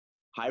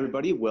Hi,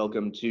 everybody.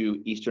 Welcome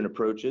to Eastern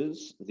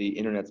Approaches, the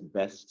internet's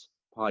best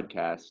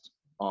podcast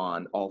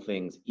on all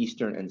things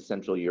Eastern and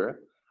Central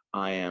Europe.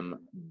 I am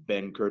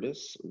Ben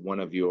Curtis,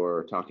 one of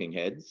your talking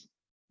heads.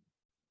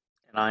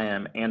 And I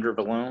am Andrew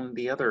Vallone,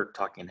 the other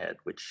talking head,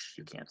 which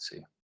you can't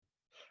see.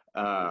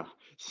 Uh,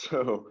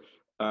 so,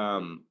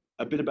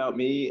 a bit about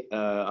me.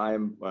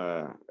 I've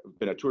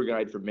been a tour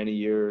guide for many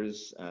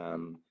years.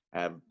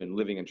 Have been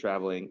living and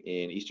traveling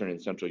in Eastern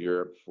and Central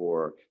Europe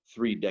for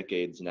 3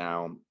 decades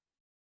now.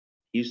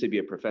 Used to be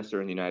a professor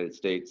in the United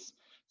States,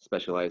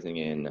 specializing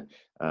in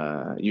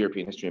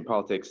European history and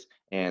politics.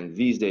 And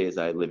these days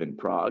I live in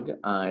Prague.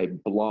 I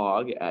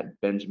blog at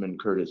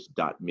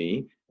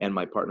benjamincurtis.me, and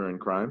my partner in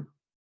crime.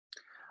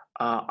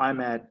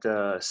 I'm at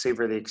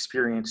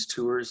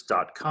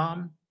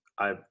savortheexperience.tours.com.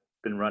 I've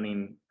been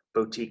running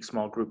boutique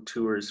small group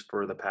tours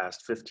for the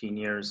past 15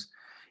 years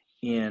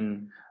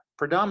in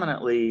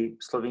predominantly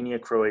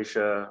Slovenia,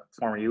 Croatia,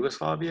 former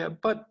Yugoslavia,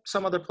 but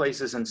some other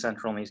places in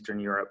Central and Eastern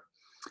Europe.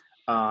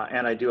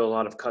 And I do a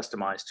lot of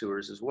customized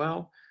tours as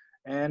well.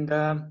 And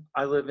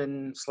I live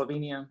in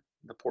Slovenia,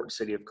 the port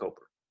city of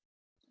Koper.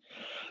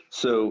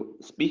 So,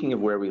 speaking of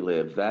where we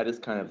live, that is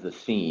kind of the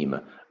theme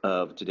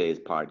of today's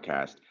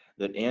podcast.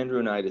 That Andrew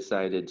and I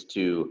decided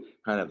to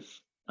kind of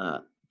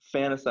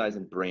fantasize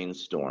and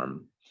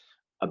brainstorm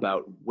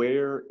about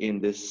where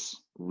in this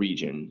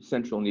region,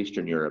 Central and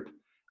Eastern Europe,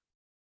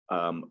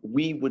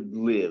 we would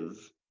live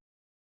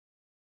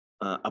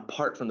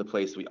apart from the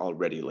place we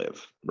already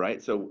live,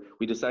 right? So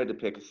we decided to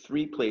pick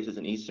 3 places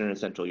in Eastern and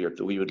Central Europe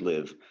that we would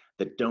live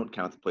that don't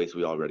count the place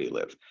we already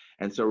live.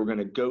 And so we're going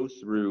to go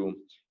through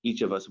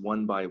each of us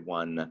one by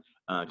one,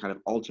 kind of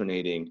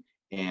alternating,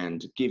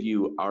 and give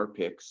you our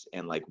picks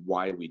and like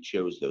why we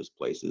chose those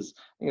places.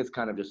 I think it's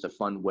kind of just a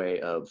fun way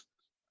of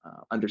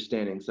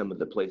understanding some of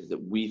the places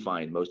that we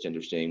find most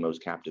interesting,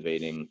 most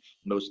captivating,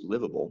 most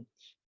livable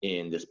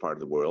in this part of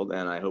the world.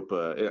 And I hope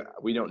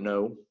we don't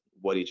know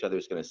what each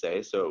other's going to say,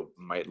 so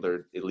might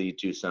lead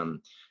to some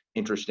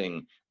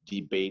interesting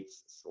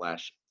debates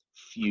 /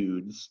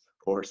 feuds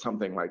or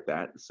something like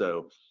that.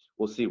 So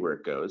we'll see where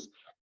it goes.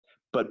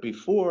 But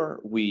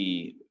before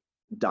we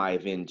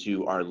dive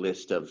into our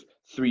list of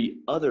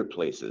 3 other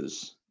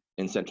places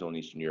in Central and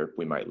Eastern Europe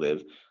we might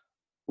live,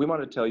 we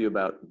want to tell you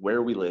about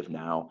where we live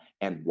now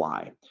and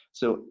why.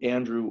 So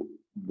Andrew,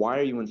 why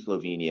are you in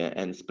Slovenia,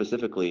 and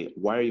specifically,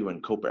 why are you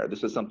in Koper?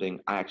 This is something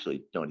I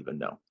actually don't even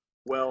know.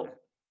 Well,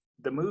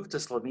 the move to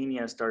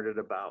Slovenia started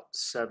about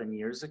 7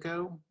 years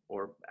ago,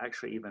 or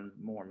actually even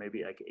more,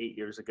 maybe like 8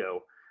 years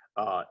ago.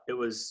 I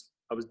was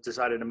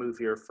decided to move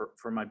here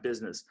for my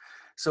business.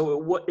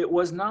 So it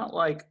was not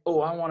like,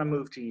 oh, I want to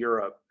move to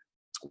Europe.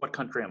 What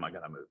country am I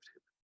going to move to?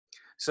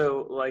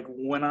 So like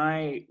when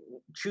I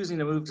choosing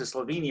to move to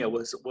Slovenia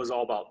was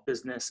all about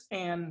business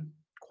and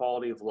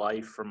quality of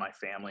life for my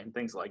family and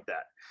things like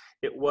that.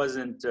 It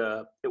wasn't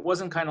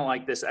kind of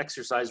like this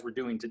exercise we're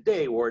doing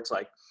today where it's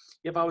like,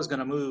 if I was going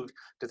to move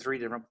to 3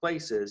 different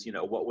places,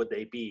 what would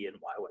they be and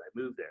why would I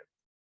move there?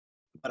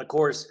 But of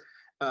course,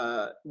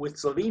 with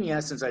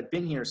Slovenia, since I'd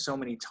been here so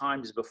many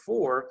times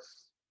before,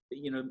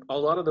 a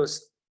lot of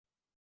those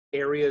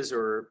areas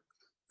or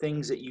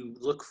things that you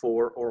look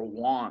for or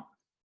want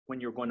when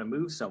you're going to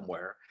move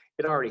somewhere,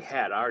 I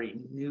already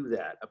knew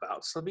that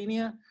about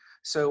Slovenia.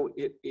 So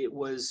it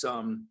was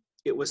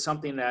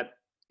something that,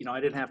 I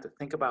didn't have to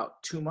think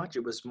about too much.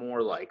 It was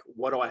more like,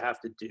 what do I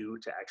have to do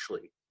to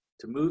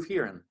move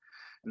here?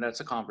 And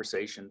that's a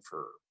conversation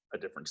for a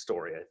different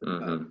story, I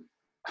think.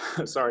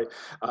 Sorry,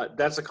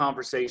 that's a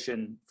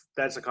conversation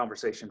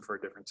for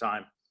a different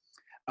time.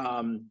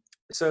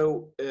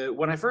 So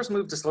when I first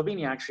moved to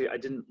Slovenia, actually, I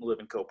didn't live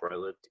in Koper. I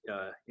lived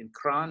in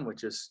Kranj,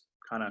 which is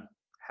kind of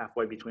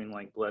halfway between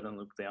like Bled and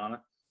Ljubljana,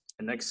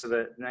 and next to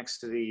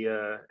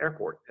the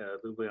airport,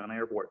 Ljubljana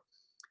Airport.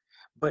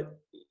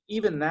 But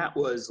even that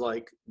was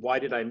like, why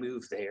did I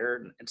move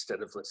there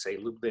instead of, let's say,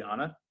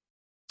 Ljubljana?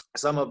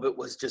 Some of it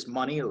was just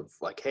money, of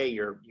like, hey,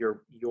 your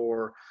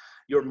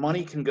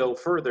money can go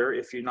further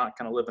if you're not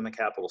going to live in the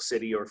capital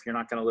city, or if you're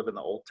not going to live in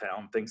the old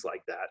town, things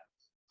like that.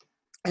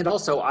 And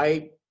also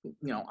I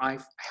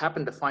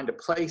happened to find a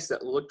place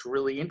that looked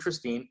really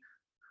interesting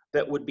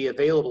that would be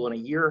available in a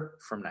year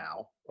from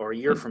now or a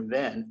year from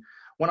then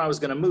when I was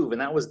going to move.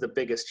 And that was the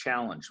biggest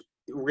challenge.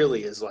 It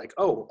really is like,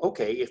 oh,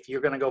 okay, if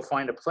you're going to go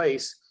find a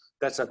place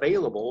that's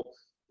available,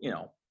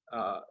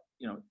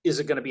 is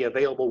it going to be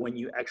available when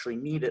you actually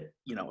need it,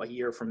 a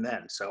year from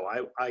then? So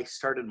I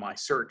started my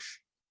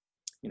search,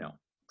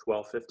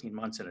 12, 15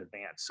 months in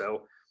advance.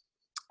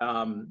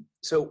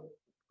 So,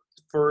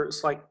 for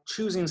it's like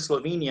choosing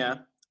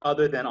Slovenia,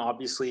 other than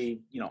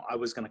obviously, I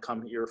was going to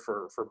come here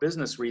for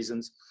business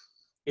reasons,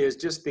 is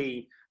just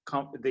the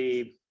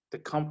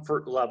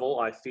comfort level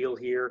I feel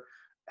here,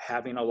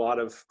 having a lot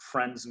of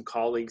friends and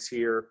colleagues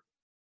here,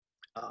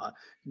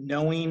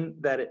 knowing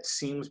that it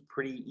seems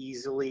pretty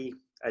easily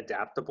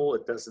adaptable.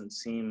 It doesn't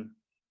seem,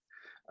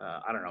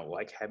 I don't know,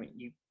 like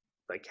having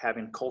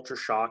culture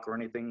shock or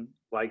anything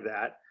like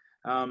that.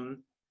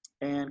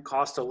 And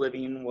cost of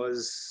living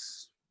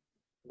was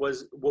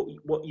was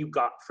what you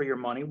got for your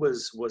money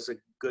was a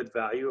good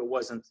value. It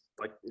wasn't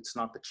like, it's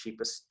not the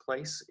cheapest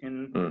place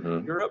in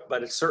Hmm. Europe,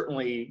 but it's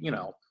certainly,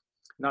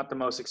 not the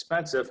most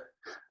expensive.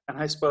 And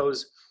I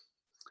suppose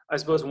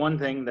one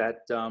thing that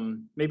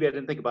maybe I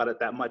didn't think about it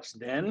that much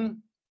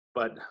then,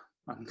 but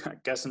I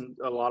guess in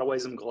a lot of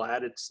ways I'm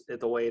glad it's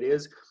the way it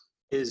is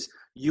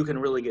you can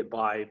really get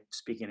by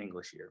speaking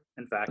English here.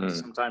 In fact, Mm.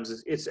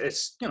 sometimes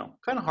it's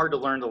kind of hard to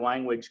learn the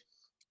language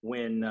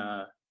when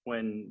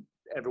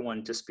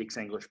everyone just speaks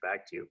English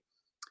back to you.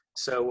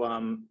 So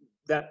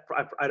that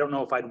I don't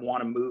know if I'd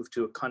want to move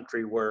to a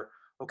country where,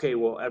 okay,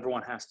 well,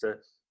 everyone has to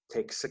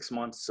take 6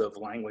 months of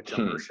language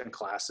immersion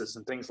classes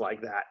and things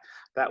like that.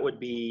 That would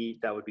be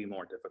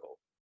more difficult.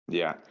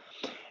 Yeah.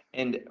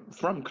 And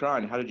from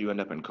Kran, how did you end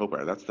up in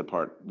Koper? That's the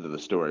part of the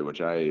story which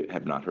I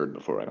have not heard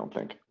before, I don't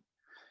think.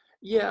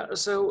 Yeah,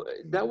 so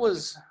that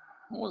was,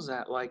 what was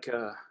that, like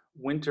a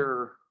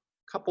winter,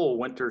 couple of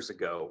winters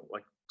ago,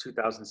 like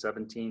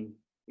 2017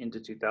 into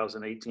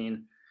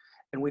 2018,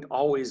 and we'd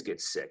always get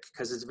sick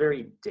because it's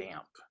very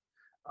damp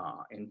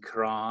in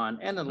Kran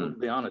and in Hmm.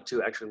 Ljubljana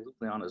too. Actually,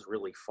 Ljubljana is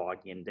really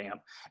foggy and damp.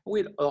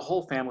 We the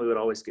whole family would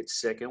always get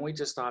sick, and we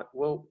just thought,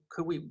 well,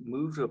 could we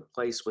move to a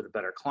place with a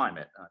better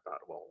climate? And I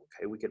thought, well,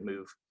 okay, we could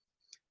move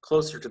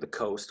closer to the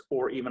coast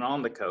or even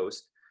on the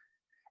coast.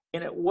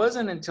 And it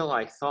wasn't until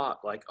I thought,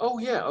 like, oh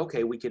yeah,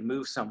 okay, we could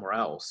move somewhere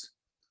else.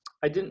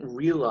 I didn't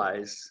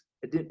realize,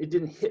 it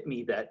didn't hit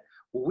me that,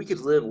 well, we could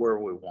live where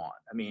we want.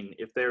 I mean,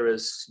 if there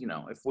is,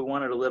 if we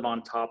wanted to live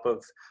on top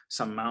of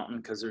some mountain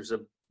because there's a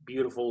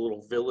beautiful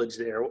little village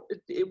there,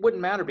 it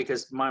wouldn't matter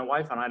because my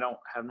wife and I don't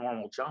have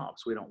normal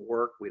jobs. We don't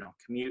work, we don't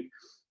commute.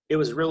 It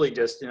was really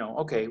just,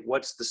 okay,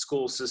 what's the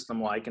school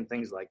system like and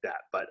things like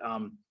that. But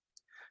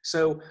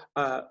so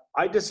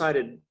I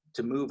decided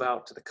to move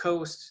out to the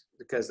coast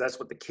because that's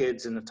what the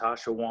kids and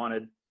Natasha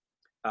wanted.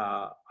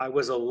 I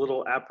was a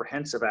little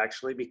apprehensive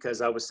actually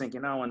because I was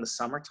thinking, oh, in the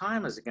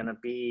summertime, is it going to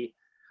be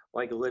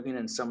like living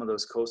in some of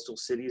those coastal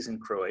cities in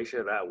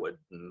Croatia? That would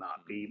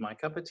not be my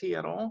cup of tea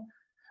at all.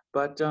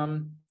 But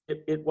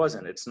it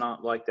wasn't. It's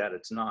not like that.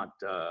 It's not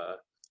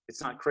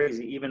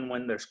crazy. Even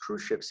when there's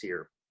cruise ships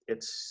here,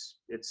 it's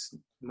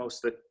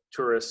most of the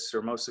tourists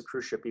or most of the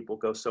cruise ship people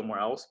go somewhere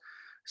else.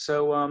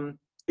 So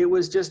it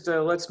was just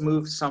let's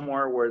move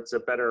somewhere where it's a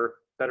better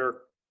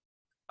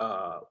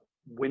uh,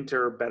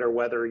 winter, better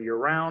weather year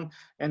round,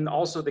 and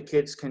also the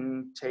kids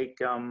can take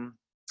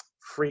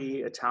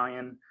free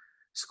Italian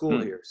school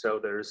Hmm. here. So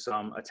there's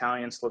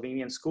Italian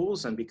Slovenian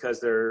schools, and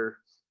because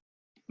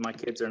my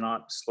kids are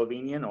not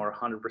Slovenian or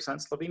 100%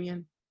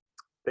 Slovenian,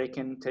 they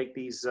can take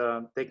these.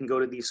 They can go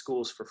to these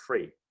schools for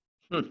free.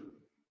 Hmm.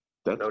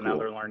 That's So now cool.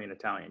 they're learning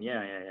Italian.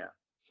 Yeah, yeah,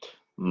 yeah.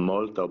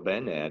 Molto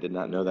bene. I did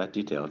not know that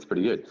detail. It's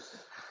pretty good.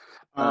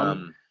 Um,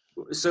 Um,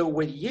 so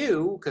with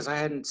you, because I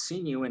hadn't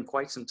seen you in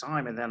quite some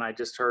time, and then I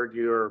just heard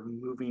you're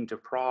moving to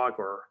Prague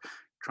or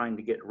trying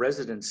to get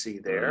residency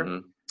there.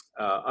 mhm.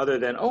 Other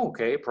than, oh,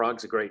 okay,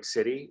 Prague's a great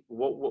city.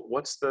 What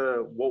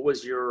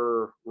was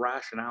your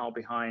rationale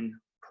behind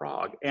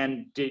Prague?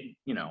 And did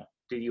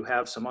you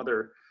have some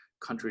other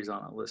countries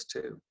on a list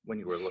too when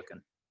you were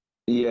looking?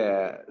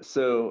 Yeah.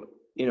 So,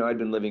 I'd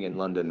been living in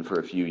London for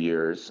a few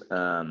years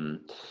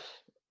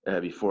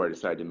before I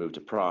decided to move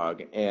to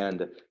Prague.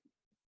 And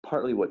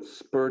partly what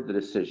spurred the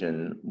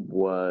decision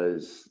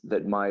was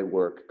that my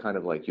work, kind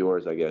of like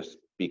yours, I guess,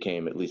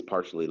 became at least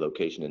partially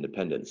location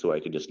independent. So I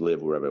could just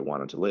live wherever I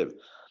wanted to live.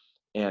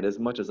 And as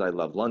much as I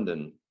love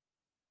London,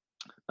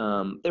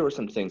 there were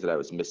some things that I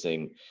was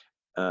missing,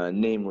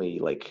 namely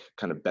like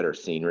kind of better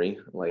scenery,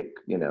 like,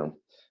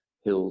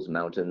 hills,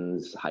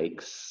 mountains,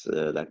 hikes,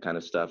 that kind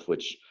of stuff,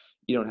 which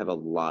you don't have a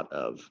lot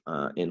of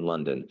in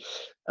London.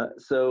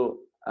 So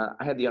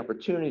I had the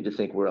opportunity to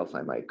think where else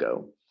I might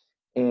go.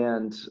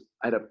 And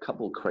I had a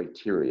couple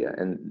criteria,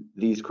 and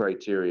these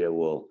criteria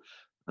will,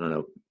 I don't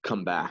know,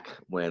 come back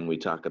when we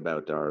talk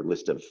about our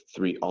list of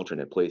 3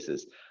 alternate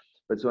places.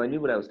 But so I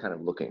knew what I was kind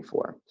of looking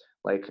for.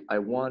 Like I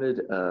wanted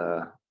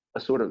a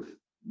sort of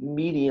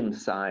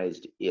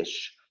medium-sized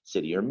ish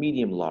city or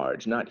medium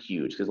large, not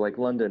huge, because like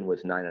London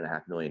with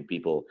 9.5 million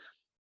people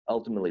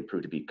ultimately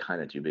proved to be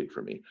kind of too big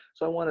for me.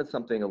 So I wanted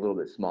something a little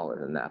bit smaller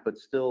than that, but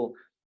still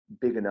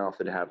big enough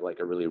to have like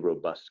a really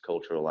robust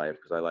cultural life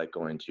because I like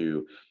going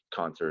to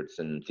concerts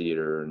and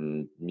theater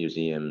and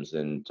museums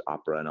and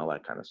opera and all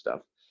that kind of stuff.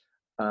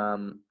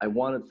 I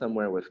wanted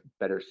somewhere with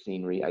better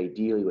scenery,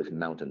 ideally with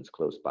mountains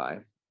close by.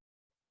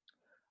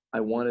 I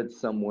wanted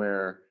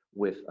somewhere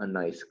with a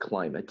nice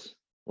climate,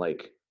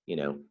 like,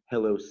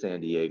 hello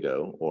San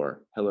Diego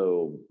or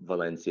hello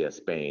Valencia,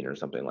 Spain, or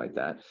something like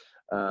that.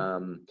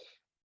 Um,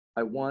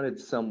 I wanted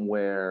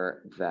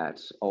somewhere that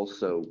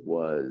also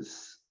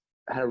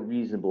had a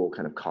reasonable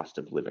kind of cost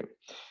of living.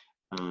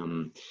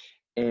 Um,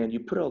 and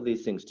you put all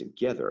these things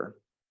together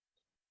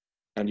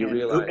and you And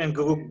realize,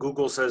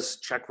 Google says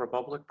Czech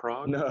Republic,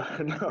 Prague. no,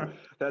 no,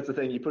 that's the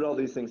thing. You put all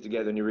these things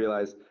together and you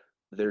realize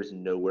there's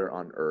nowhere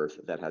on earth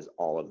that has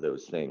all of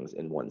those things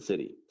in one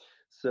city.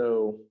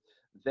 So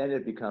then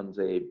it becomes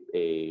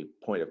a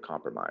point of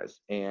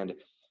compromise. And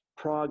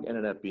Prague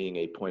ended up being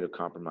a point of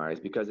compromise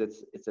because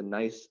it's a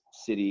nice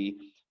city,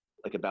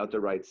 like about the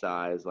right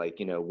size, like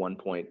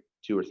 1.2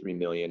 or 3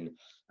 million,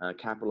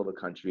 capital of a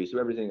country. So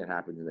everything that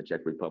happens in the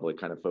Czech Republic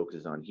kind of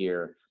focuses on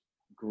here.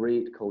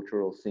 Great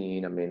cultural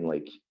scene. I mean,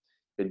 like,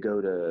 could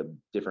go to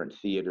different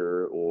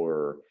theater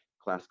or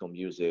classical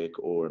music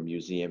or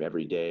museum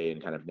every day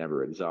and kind of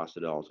never exhaust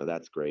it all. So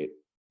that's great.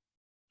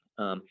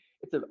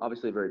 It's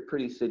obviously a very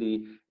pretty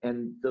city,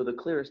 and though the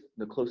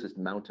closest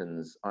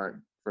mountains aren't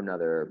for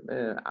another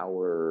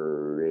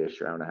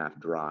hour-ish, hour and a half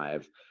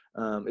drive,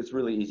 it's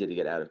really easy to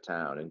get out of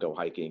town and go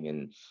hiking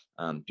in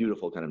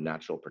beautiful kind of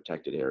natural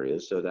protected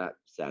areas. So that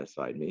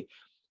satisfied me.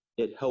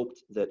 It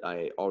helped that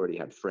I already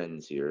had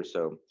friends here,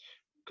 so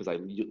because I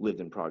lived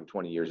in Prague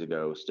 20 years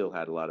ago, still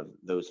had a lot of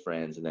those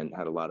friends, and then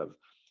had a lot of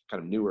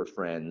kind of newer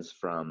friends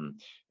from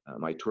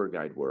my tour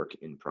guide work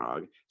in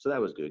Prague. So that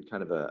was good,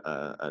 kind of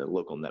a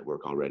local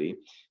network already.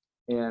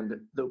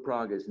 And though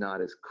Prague is not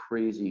as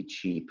crazy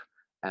cheap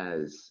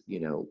as,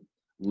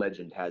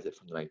 legend has it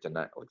from the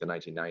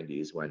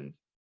 1990s, when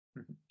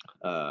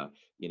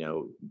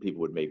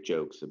people would make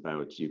jokes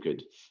about you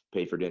could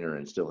pay for dinner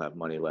and still have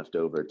money left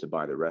over to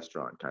buy the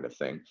restaurant kind of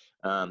thing.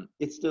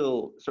 It's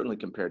still, certainly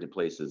compared to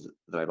places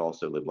that I've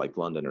also lived, like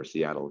London or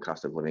Seattle, the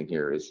cost of living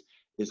here is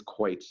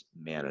quite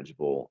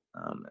manageable.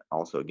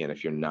 Also, again,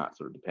 if you're not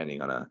sort of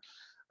depending on an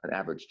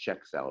average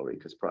Czech salary,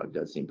 because Prague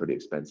does seem pretty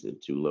expensive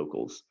to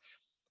locals.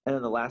 And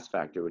then the last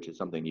factor, which is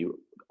something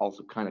you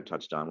also kind of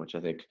touched on, which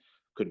I think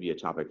could be a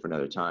topic for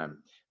another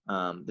time.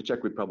 The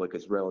Czech Republic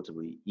is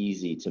relatively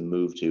easy to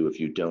move to if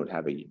you don't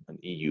have an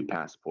EU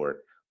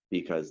passport,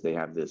 because they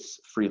have this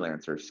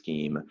freelancer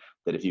scheme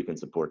that if you can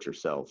support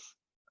yourself,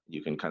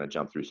 you can kind of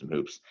jump through some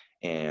hoops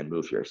and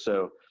move here.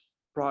 So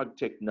Prague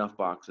ticked enough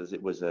boxes.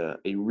 It was a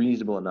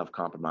reasonable enough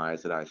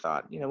compromise that I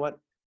thought, you know what,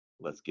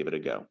 let's give it a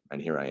go.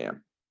 And here I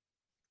am.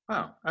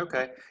 Oh,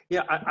 okay.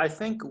 Yeah, I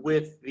think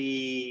with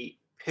the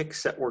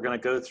picks that we're going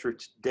to go through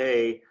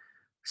today,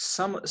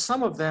 some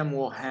of them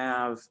will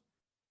have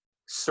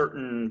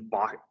certain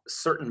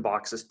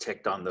boxes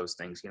ticked on those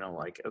things.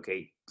 Like,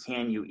 okay,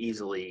 can you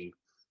easily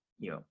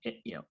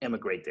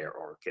immigrate there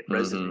or get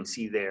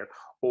residency there,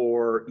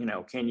 or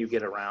can you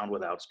get around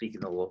without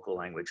speaking the local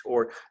language,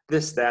 or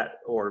this, that,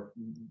 or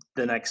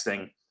the next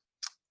thing.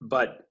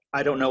 But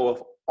I don't know if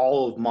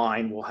all of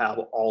mine will have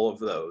all of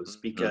those,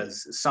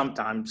 because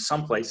sometimes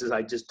some places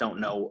I just don't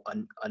know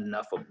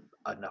enough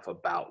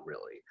about,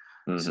 really.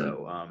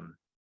 So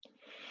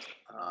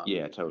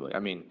yeah, totally. I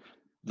mean,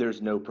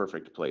 there's no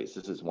perfect place.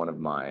 This is one of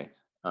my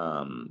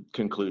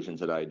conclusions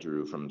that I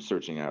drew from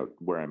searching out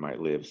where I might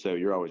live. So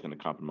you're always going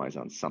to compromise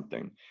on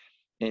something.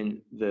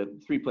 And the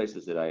three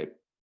places that I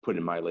put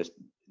in my list,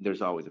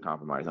 there's always a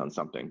compromise on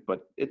something.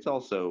 But it's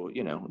also,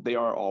 they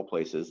are all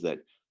places that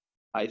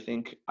I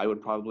think I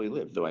would probably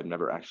live, though I've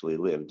never actually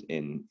lived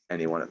in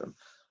any one of them.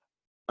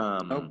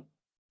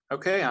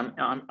 Okay,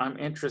 I'm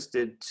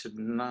interested to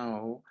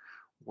know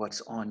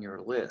what's on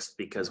your list,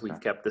 because we've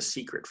kept the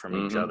secret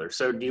from each other.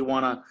 So do you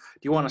want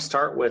to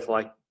start with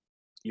like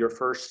your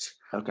first?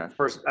 Okay.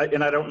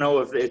 And I don't know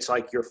if it's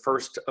like your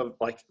first of,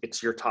 like,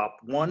 it's your top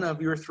one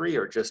of your three,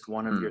 or just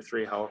one of your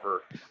three,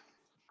 however.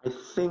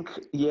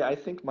 I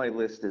think my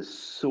list is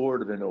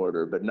sort of in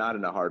order, but not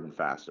in a hard and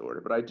fast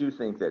order. But I do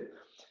think that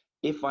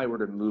if I were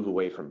to move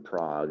away from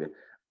Prague,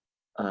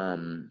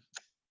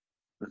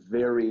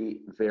 very,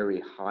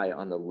 very high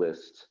on the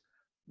list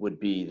would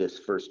be this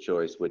first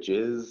choice, which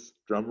is,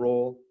 drum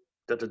roll,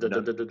 none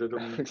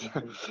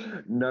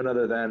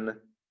other than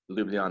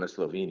Ljubljana,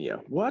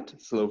 Slovenia. What?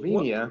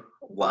 Slovenia?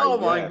 Oh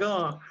my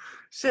God.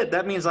 Shit,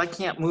 that means I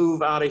can't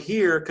move out of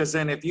here, because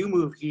then if you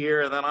move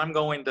here, then I'm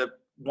going to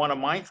one of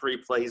my three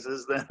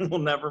places, then we'll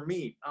never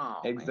meet. Oh,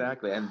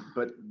 exactly. Man.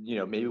 But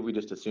maybe we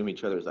just assume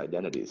each other's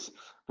identities.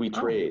 We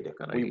trade,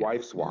 we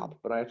wife swap,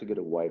 but I have to get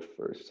a wife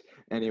first.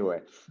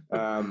 Anyway,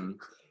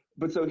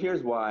 but so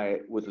here's why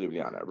with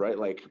Ljubljana, right?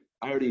 Like,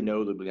 I already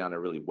know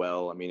Ljubljana really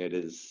well. I mean,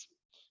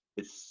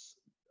 it's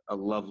a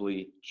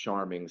lovely,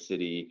 charming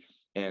city,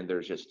 and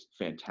there's just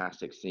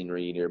fantastic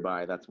scenery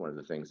nearby. That's one of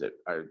the things that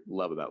I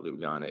love about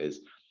Ljubljana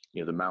is,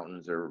 the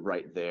mountains are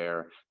right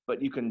there,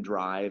 but you can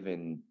drive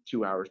in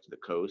 2 hours to the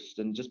coast.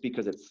 And just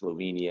because it's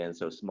Slovenia and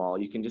so small,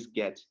 you can just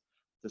get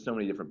to so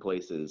many different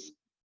places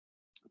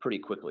pretty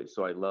quickly.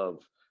 So I love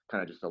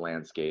kind of just the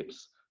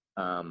landscapes.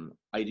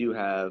 I do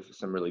have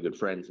some really good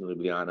friends in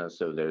Ljubljana,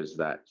 so there's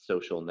that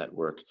social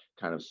network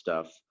kind of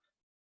stuff.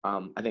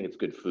 I think it's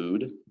good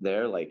food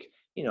there. Like,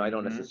 I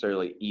don't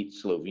necessarily eat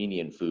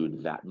Slovenian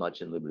food that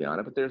much in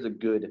Ljubljana, but there's a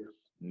good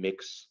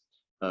mix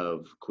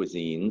of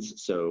cuisines.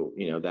 So,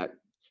 that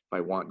if I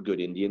want good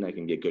Indian, I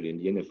can get good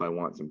Indian. If I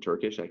want some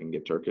Turkish, I can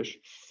get Turkish.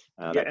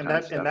 That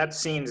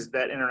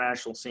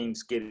international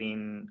scene's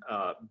getting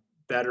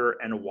better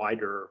and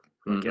wider,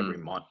 like every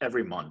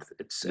month.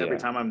 It's every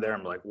time I'm there,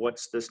 I'm like,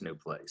 what's this new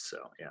place?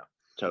 So yeah.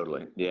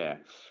 Totally. Yeah.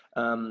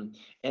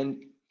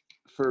 And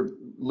for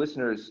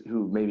listeners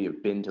who maybe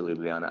have been to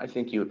Ljubljana, I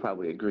think you would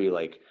probably agree,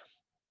 like,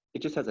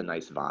 it just has a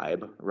nice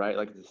vibe, right?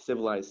 Like, it's a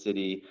civilized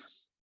city.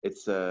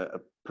 It's a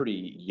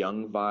pretty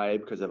young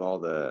vibe because of all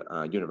the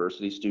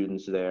university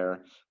students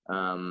there.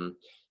 Um,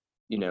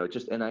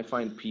 just and I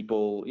find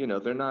people,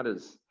 they're not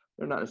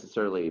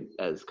necessarily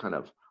as kind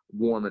of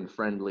warm and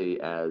friendly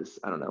as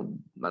I don't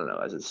know,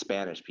 as a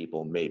Spanish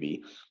people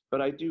maybe,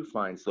 but I do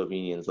find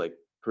Slovenians like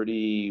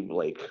pretty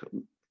like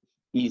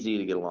easy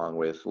to get along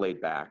with,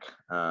 laid back.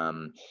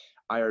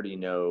 I already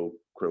know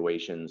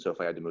Croatian, so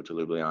if I had to move to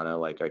Ljubljana,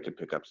 like I could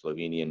pick up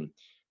Slovenian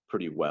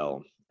pretty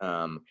well.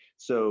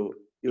 So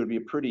it would be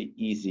a pretty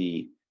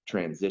easy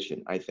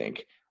transition, I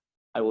think.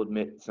 I will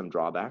admit some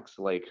drawbacks,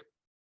 like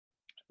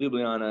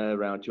Ljubljana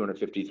around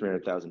 250,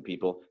 300,000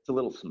 people. It's a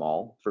little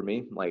small for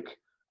me. Like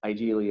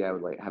ideally I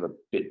would like have a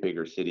bit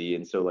bigger city.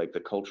 And so like the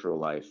cultural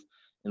life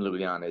in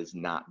Ljubljana is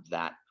not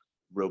that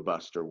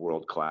robust or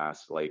world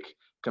class. Like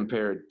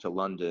compared to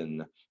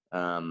London,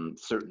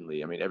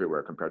 certainly, I mean,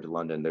 everywhere compared to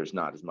London, there's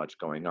not as much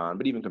going on.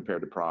 But even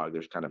compared to Prague,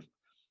 there's kind of,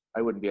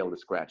 I wouldn't be able to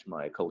scratch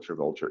my culture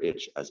vulture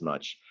itch as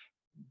much.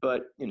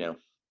 But,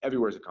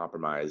 everywhere's a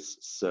compromise.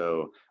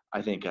 So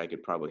I think I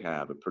could probably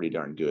have a pretty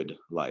darn good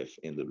life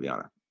in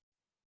Ljubljana.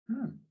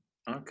 Hmm.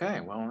 Okay,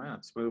 well, yeah,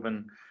 it's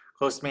moving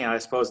close to me. I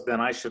suppose then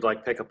I should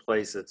like pick a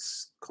place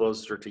that's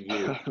closer to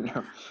you. No,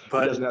 it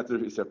But doesn't have to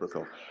be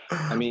reciprocal.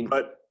 I mean,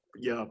 but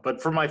yeah, but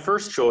for my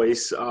first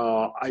choice,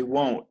 I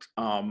won't.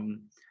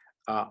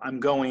 I'm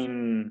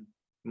going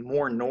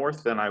more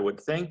north than I would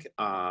think.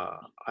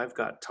 I've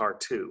got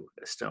Tartu,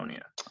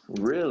 Estonia.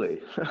 really,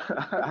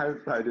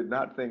 I did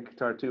not think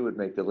Tartu would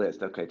make the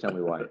list. Okay, tell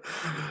me why.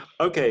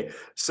 Okay,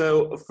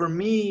 so for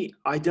me,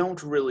 I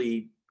don't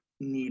really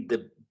need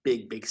the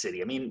big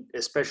city. I mean,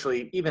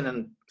 especially even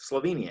in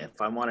Slovenia,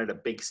 if I wanted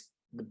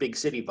the big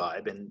city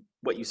vibe, and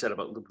what you said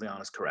about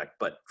Ljubljana is correct.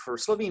 But for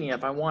Slovenia,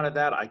 if I wanted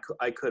that,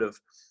 I could have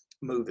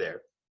moved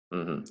there,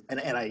 Hmm. and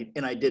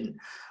I didn't.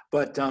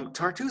 But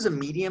Tartu is a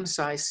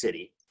medium-sized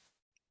city,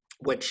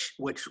 which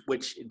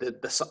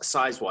the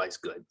size-wise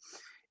good.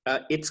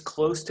 It's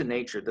close to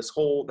nature.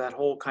 That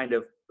whole kind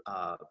of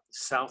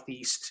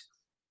southeast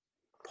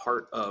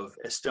part of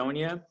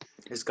Estonia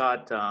has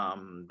got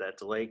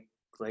that Lake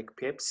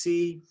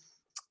Peipsi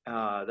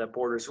that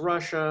borders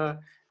Russia.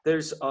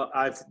 There's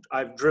I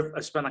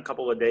spent a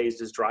couple of days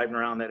just driving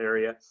around that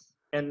area,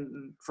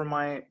 and for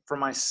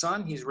my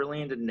son, he's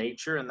really into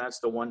nature, and that's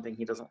the one thing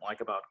he doesn't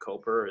like about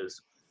Koper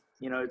is,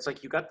 it's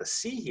like you got the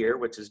sea here,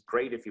 which is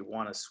great if you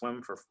want to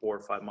swim for 4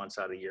 or 5 months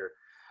out of the year,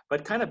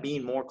 but kind of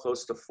being more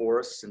close to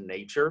forests and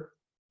nature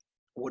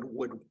would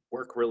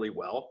work really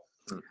well.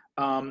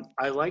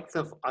 I like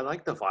the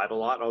vibe a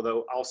lot.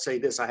 Although I'll say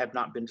this, I have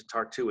not been to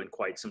Tartu in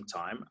quite some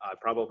time. I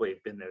probably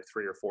been there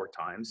 3 or 4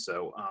 times,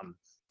 so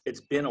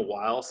it's been a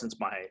while since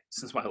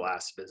my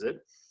last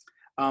visit.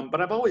 But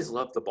I've always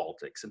loved the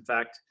Baltics. In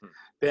fact,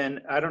 Ben,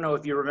 I don't know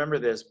if you remember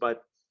this,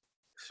 but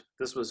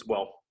this was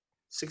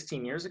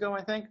 16 years ago,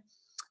 I think.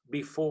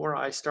 Before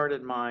I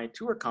started my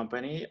tour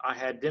company, I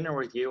had dinner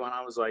with you, and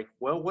I was like,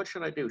 "Well, what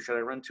should I do? Should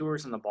I run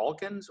tours in the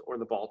Balkans or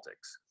the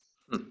Baltics?"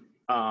 Hmm.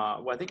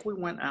 Well, I think we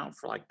went out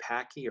for like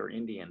Paki or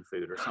Indian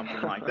food or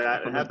something like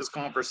that, and had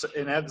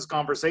this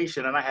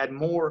conversation, and I had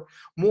more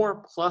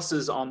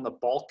pluses on the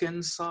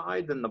Balkan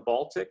side than the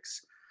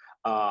Baltics.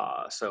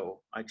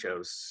 So I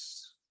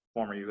chose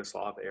former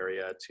Yugoslav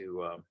area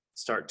to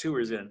start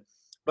tours in.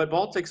 But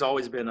Baltic's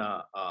always been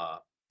a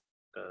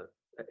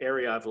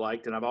area I've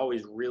liked, and I've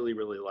always really,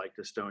 really liked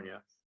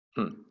Estonia.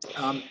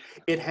 Hmm.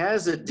 It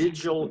has a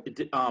digital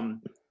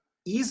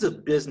ease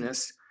of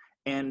business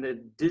and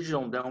the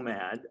digital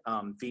nomad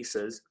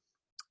visas,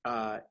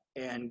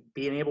 and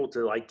being able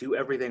to like do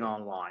everything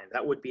online.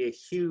 That would be a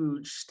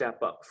huge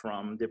step up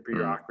from the Hmm.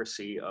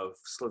 bureaucracy of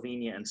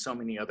Slovenia and so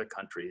many other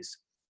countries.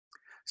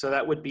 So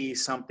that would be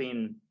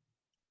something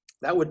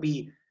that would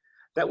be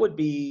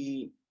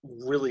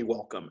really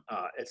welcome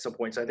at some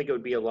points. I think it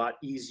would be a lot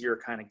easier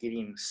kind of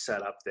getting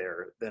set up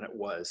there than it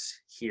was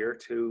here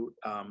to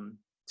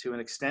an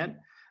extent.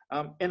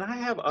 And I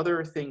have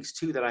other things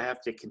too that I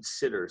have to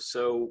consider.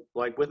 So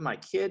like with my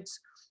kids,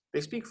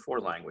 they speak 4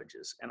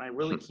 languages, and I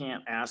really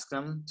can't ask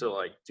them to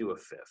like do a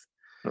fifth.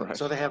 Right.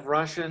 So they have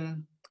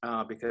Russian,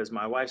 because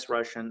my wife's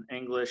Russian,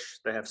 English,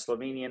 they have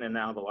Slovenian, and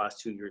now the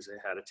last 2 years they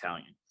had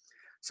Italian.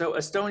 So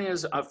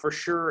Estonia's for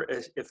sure,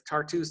 if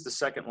Tartu's the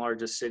second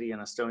largest city in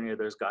Estonia,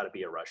 there's got to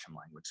be a Russian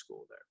language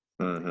school there.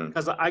 Hmm.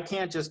 Because I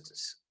can't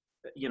just,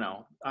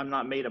 I'm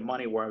not made of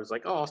money where I was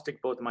like, oh, I'll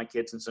stick both of my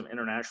kids in some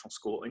international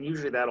school. And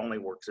usually that only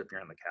works if you're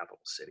in the capital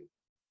city.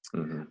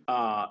 Hmm.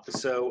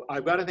 So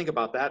I've got to think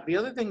about that. The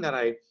other thing that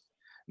I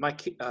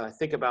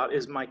think about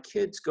is my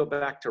kids go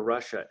back to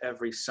Russia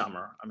every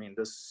summer. I mean,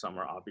 this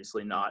summer,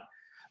 obviously not.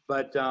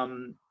 But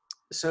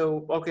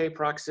so, okay,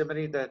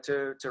 proximity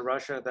to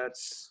Russia, that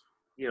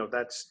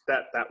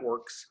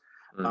works.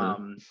 Hmm.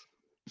 Um,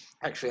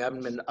 Actually,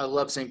 I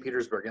love St.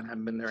 Petersburg and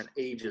haven't been there in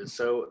ages.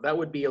 So that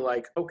would be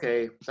like,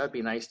 okay, that'd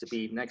be nice to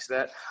be next to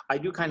that. I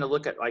do kind of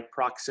look at like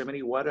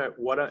proximity.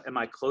 Am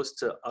I close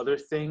to other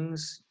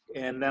things?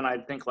 And then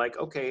I'd think like,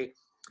 okay,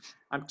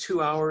 I'm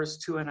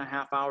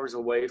 2.5 hours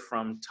away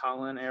from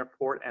Tallinn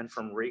Airport and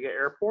from Riga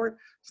Airport.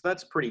 So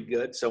that's pretty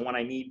good. So when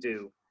I need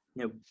to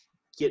you know,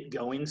 get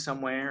going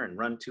somewhere and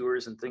run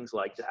tours and things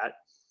like that,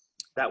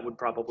 that would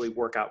probably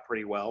work out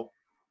pretty well.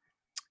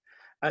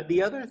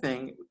 The other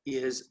thing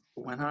is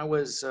when I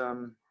was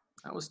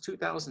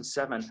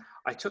 2007,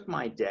 I took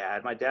my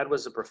dad. My dad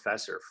was a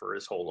professor for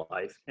his whole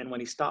life. And when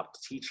he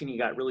stopped teaching, he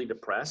got really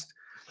depressed.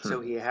 Hmm.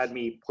 So he had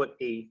me put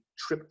a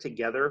trip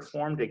together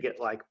for him to get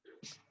like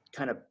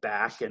kind of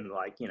back and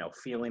like, you know,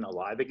 feeling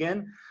alive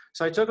again.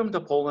 So I took him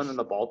to Poland and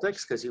the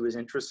Baltics because he was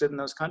interested in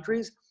those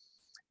countries.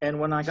 And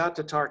when I got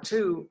to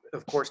Tartu,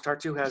 of course,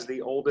 Tartu has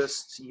the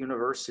oldest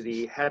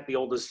university, had the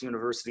oldest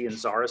university in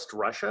Tsarist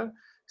Russia.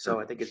 So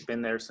I think it's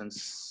been there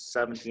since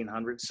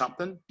 1700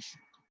 something.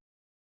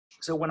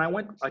 So when I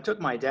went, I took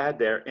my dad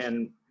there,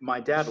 and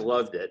my dad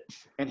loved it.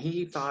 And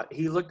he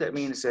looked at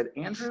me and said,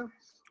 Andrew,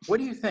 what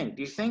do you think?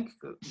 Do you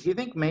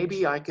think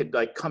maybe I could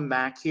like come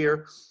back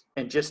here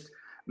and just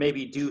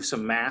maybe do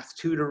some math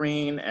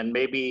tutoring and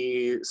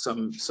maybe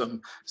some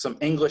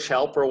English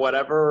help or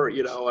whatever,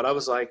 you know? And I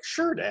was like,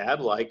 sure,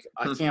 Dad. Like,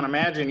 I can't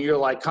imagine you're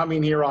like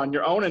coming here on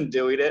your own and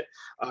doing it,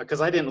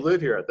 because I didn't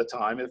live here at the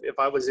time. If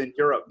I was in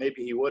Europe,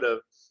 maybe he would have.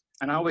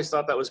 And I always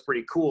thought that was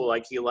pretty cool.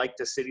 Like, he liked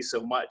the city so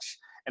much,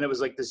 and it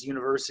was like this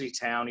university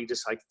town. He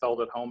just like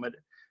felt at home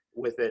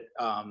with it,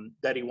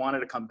 that he wanted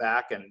to come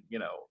back and, you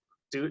know,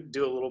 do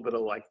a little bit of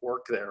like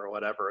work there or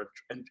whatever,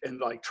 and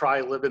like try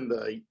living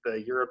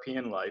the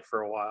European life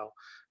for a while.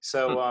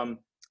 So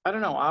I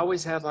don't know. I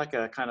always had like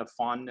a kind of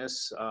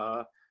fondness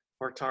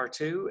for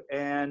Tartu,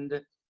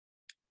 and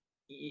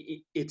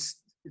it's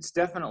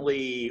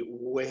definitely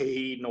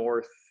way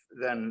north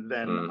than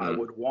I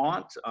would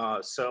want.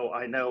 So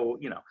I know,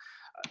 you know,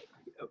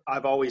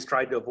 I've always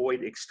tried to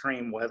avoid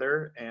extreme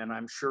weather, and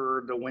I'm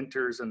sure the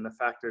winters and the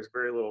fact there's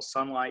very little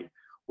sunlight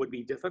would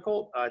be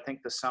difficult. I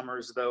think the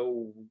summers,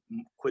 though,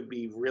 could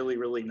be really,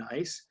 really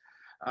nice.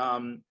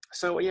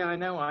 So yeah, I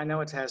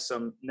know it has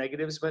some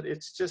negatives, but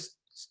it's just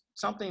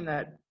something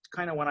that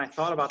kind of, when I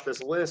thought about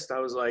this list, I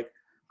was like,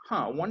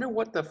 I wonder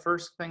what the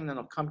first thing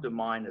that'll come to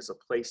mind as a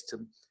place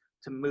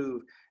to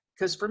move.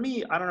 Because for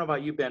me, I don't know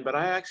about you, Ben, but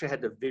I actually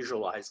had to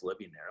visualize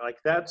living there. Like,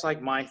 that's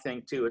like my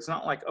thing too. It's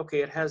not like,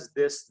 okay, it has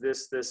this,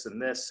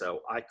 and this,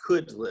 so I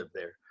could live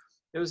there.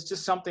 It was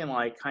just something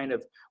like, kind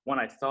of, when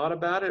I thought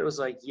about it, it was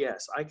like,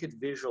 yes, I could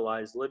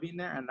visualize living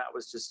there. And that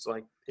was just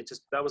like,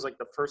 that was like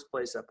the first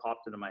place that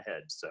popped into my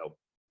head. So,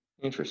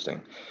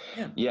 Interesting.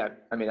 yeah. Yeah,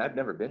 I mean, I've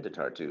never been to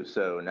Tartu,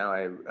 so now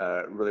I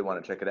really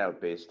want to check it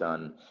out based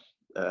on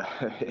uh,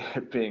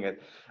 being at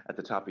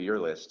the top of your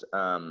list.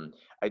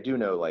 I do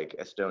know like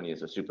Estonia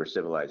is a super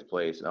civilized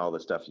place, and all the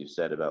stuff you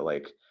said about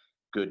like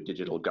good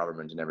digital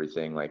government and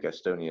everything. Like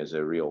Estonia is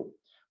a real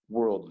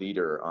world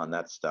leader on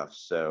that stuff.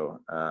 So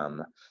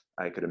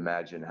I could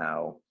imagine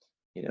how,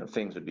 you know,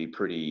 things would be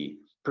pretty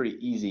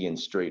easy and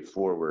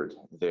straightforward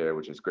there,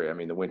 which is great. I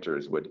mean, the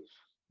winters would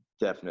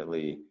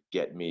definitely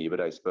get me, but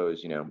I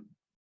suppose, you know,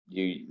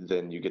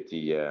 you get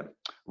the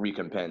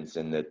recompense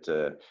in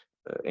that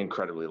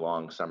incredibly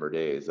long summer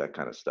days, that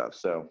kind of stuff.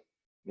 So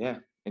yeah,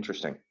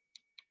 interesting.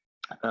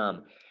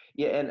 um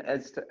yeah, and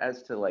as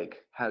to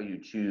like how you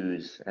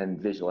choose and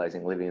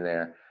visualizing living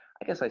there,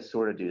 I guess I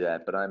sort of do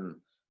that, but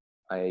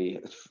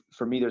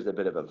for me there's a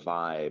bit of a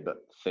vibe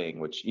thing,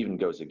 which even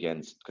goes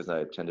against, because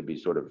I tend to be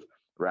sort of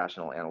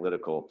rational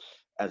analytical,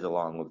 as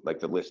along with like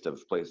the list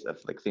of place of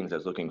like things I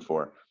was looking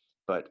for.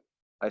 But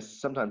I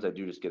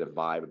do just get a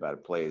vibe about a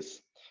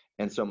place.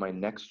 And so my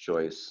next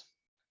choice,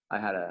 I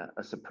had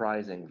a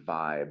surprising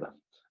vibe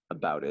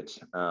about it.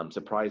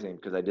 Surprising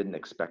because I didn't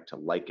expect to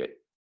like it.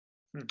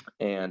 Hmm.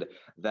 And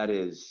that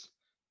is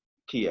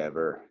Kiev,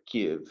 or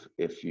Kiev,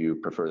 if you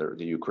prefer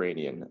the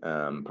Ukrainian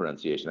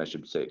pronunciation. I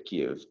should say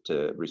Kiev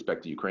to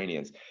respect the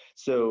Ukrainians.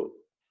 So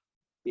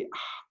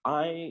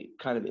I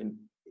kind of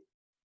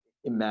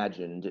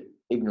imagined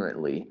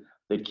ignorantly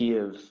that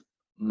Kiev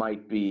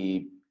might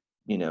be,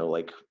 you know,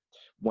 like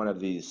one of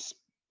these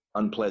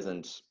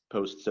unpleasant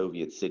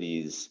post-Soviet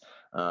cities,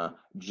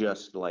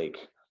 just like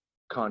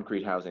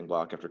concrete housing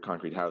block after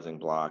concrete housing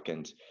block,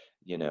 and,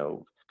 you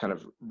know, kind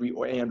of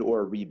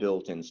or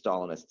rebuilt in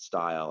Stalinist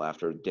style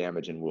after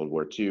damage in World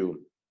War II.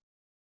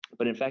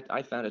 But in fact,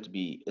 I found it to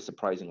be a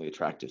surprisingly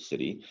attractive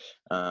city.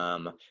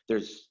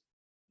 There's,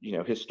 you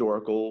know,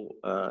 historical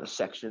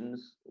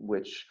sections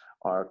which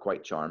are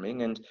quite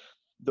charming, and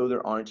though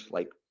there aren't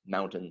like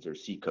mountains or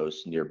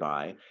seacoasts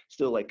nearby,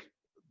 still like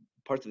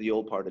parts of the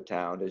old part of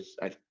town is.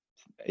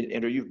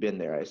 Andrew, you've been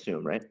there, I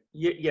assume, right?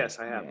 Yes,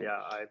 I have.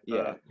 Yeah. Yeah.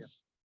 Yeah. Yeah.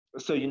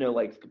 So, you know,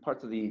 like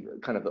parts of the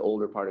kind of the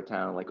older part of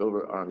town, like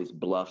over on these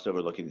bluffs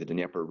overlooking the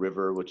Dnieper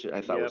River, which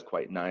I thought was Yep.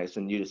 quite nice,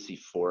 and you just see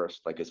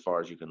forest like as far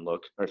as you can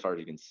look, or as far as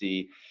you can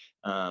see.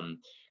 So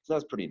that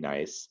was pretty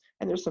nice,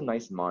 and there's some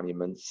nice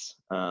monuments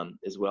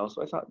as well.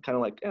 So I thought, kind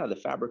of like, yeah, the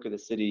fabric of the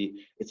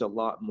city, it's a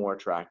lot more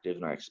attractive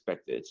than I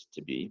expected it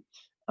to be.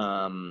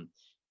 Um,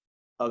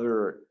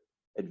 Other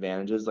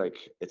advantages, like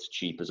it's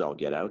cheap as all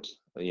get out.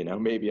 You know,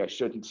 maybe I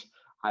shouldn't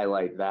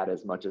highlight that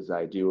as much as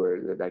I do,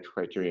 or that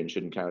criterion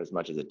shouldn't count as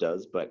much as it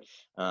does. But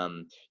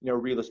you know,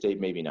 real estate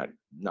maybe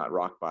not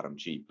rock bottom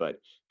cheap, but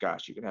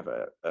gosh, you can have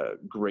a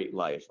great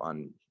life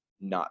on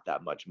not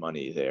that much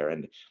money there.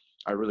 And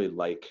I really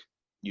like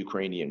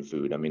Ukrainian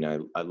food. I mean,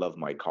 I love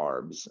my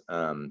carbs.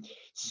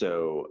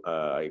 So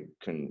I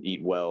can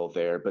eat well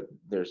there, but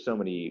there's so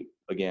many,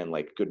 again,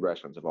 like good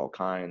restaurants of all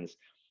kinds.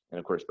 And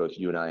of course, both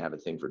you and I have a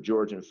thing for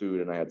Georgian food,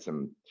 and I had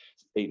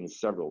ate in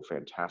several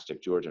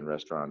fantastic Georgian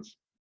restaurants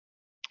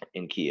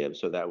in Kiev.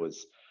 So that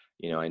was,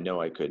 I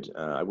know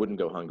I wouldn't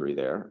go hungry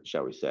there,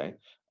 shall we say.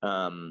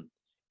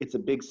 It's a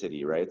big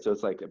city, right? So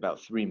it's like about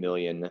 3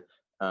 million.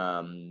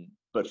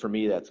 But for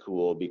me, that's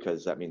cool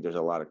because that means there's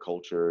a lot of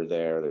culture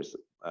there. There's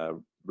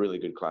really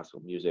good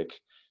classical music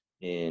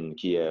in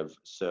Kiev.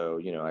 So,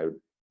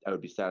 I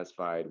would be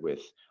satisfied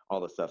with all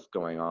the stuff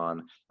going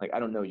on. Like, I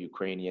don't know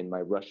Ukrainian.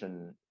 My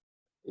Russian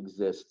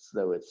exists,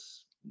 though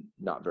it's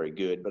not very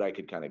good, but I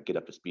could kind of get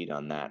up to speed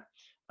on that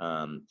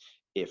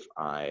if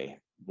I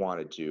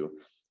wanted to.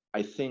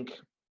 I think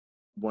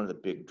one of the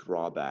big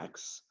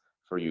drawbacks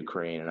for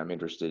Ukraine, and I'm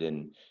interested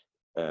in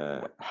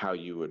how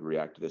you would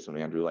react to this one,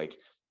 Andrew, like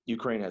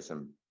Ukraine has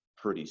some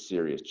pretty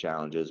serious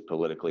challenges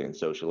politically and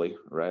socially,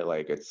 right?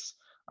 Like it's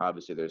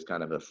obviously there's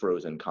kind of a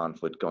frozen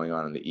conflict going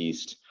on in the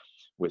east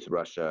with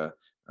Russia.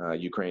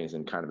 Ukraine is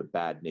in kind of a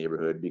bad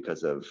neighborhood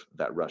because of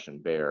that Russian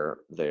bear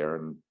there.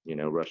 And,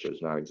 Russia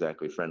is not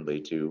exactly friendly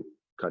to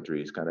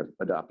countries kind of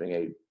adopting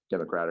a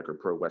democratic or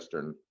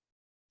pro-Western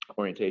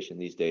orientation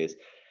these days.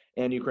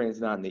 And Ukraine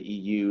is not in the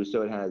EU,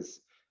 so it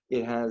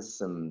has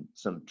some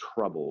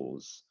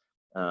troubles,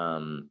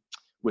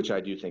 which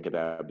I do think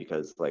about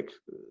because like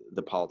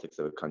the politics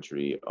of the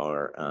country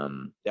are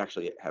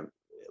actually have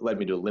led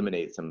me to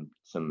eliminate some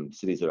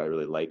cities that I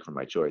really like from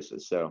my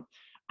choices. So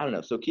I don't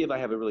know. So Kiev, I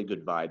have a really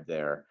good vibe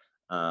there,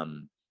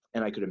 and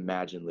I could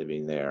imagine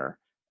living there.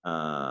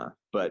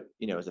 But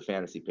as a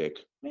fantasy pick,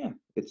 yeah,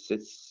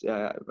 it's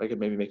I could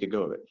maybe make a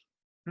go of it.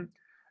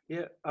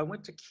 Yeah, I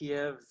went to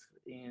Kiev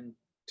in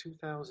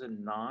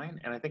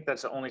 2009, and I think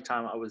that's the only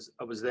time I was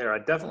there. I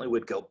definitely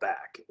would go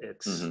back.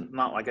 It's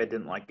not like I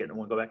didn't like it and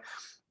would go back.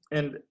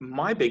 And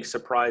my big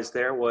surprise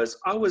there was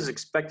I was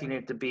expecting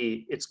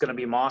it's going to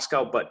be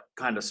Moscow, but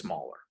kind of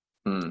smaller.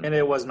 And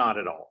it was not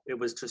at all. It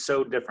was just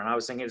so different. I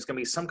was thinking it's going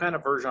to be some kind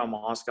of version of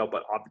Moscow,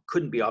 but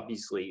couldn't be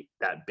obviously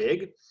that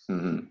big.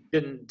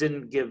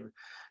 Didn't give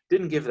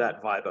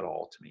that vibe at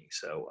all to me.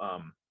 So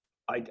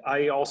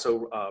I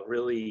also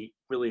really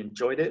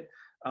enjoyed it.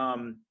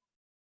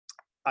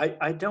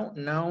 I don't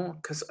know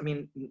because I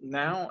mean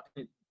now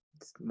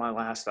my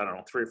last I don't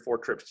know 3 or 4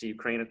 trips to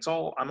Ukraine.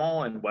 I'm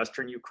all in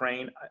Western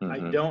Ukraine. I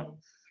don't.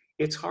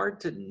 It's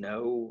hard to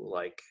know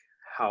like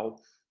how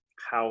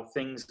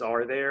things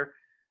are there.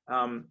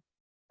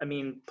 I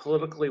mean,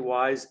 politically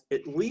wise,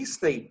 at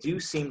least they do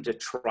seem to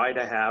try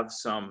to have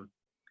some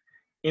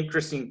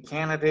interesting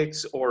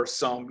candidates or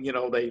some,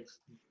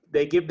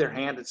 they give their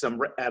hand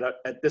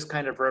at this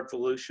kind of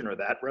revolution or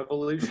that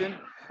revolution.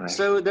 Right.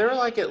 So they're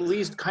like at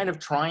least kind of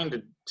trying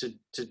to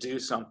do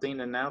something.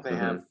 And now they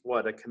have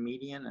a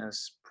comedian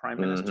as prime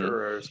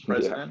minister or as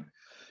president.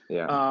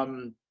 Yeah.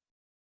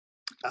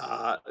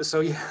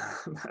 So yeah,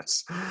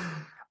 that's.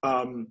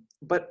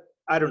 But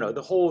I don't know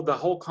the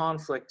whole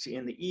conflict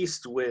in the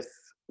east with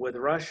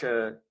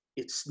Russia.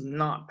 It's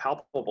not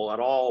palpable at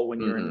all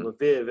when you're in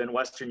Lviv in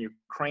Western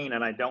Ukraine,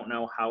 and I don't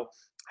know how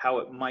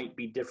it might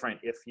be different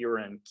if you're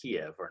in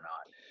Kiev or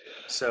not.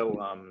 So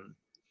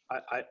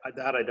I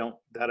don't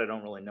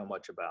really know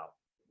much about.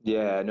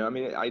 Yeah, no, I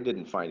mean I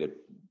didn't find it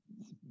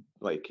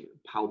like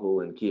palpable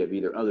in Kiev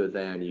either, other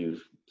than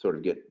you sort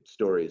of get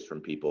stories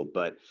from people.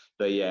 But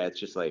yeah, it's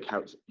just like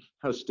how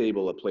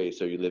stable a place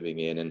are you living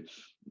in, and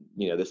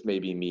this may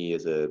be me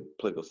as a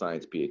political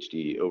science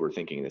PhD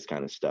overthinking this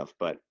kind of stuff,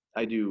 but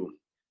I do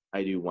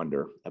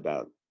wonder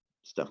about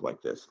stuff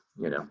like this,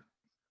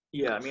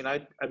 Yeah, I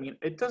mean,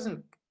 it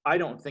doesn't. I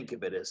don't think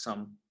of it as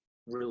some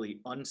really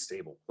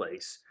unstable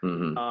place.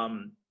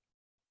 And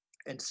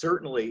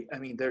certainly, I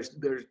mean, there's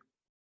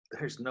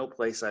no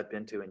place I've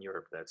been to in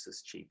Europe that's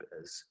as cheap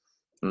as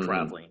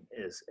traveling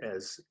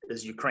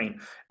as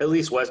Ukraine. At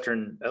least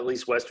Western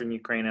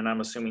Ukraine, and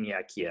I'm assuming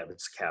Kiev,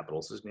 it's the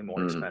capital, so it's gonna be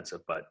more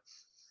expensive. But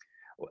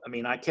I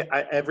mean,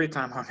 every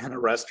time I'm in a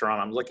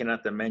restaurant, I'm looking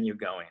at the menu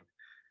going,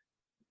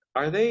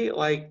 are they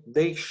like,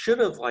 they should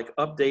have like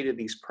updated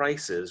these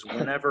prices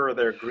whenever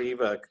their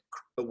Griva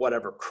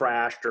whatever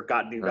crashed or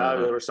got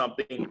devalued or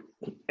something,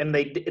 and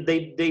they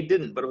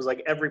didn't. But it was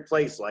like every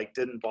place like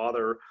didn't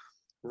bother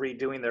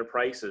redoing their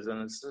prices,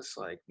 and it's just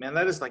like, man,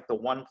 that is like the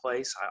one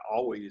place I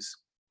always,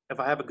 if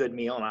I have a good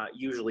meal, and I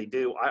usually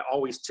do, I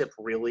always tip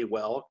really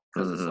well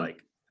because it's like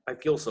I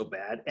feel so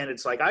bad, and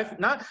it's like I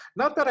not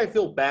that I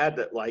feel bad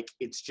that like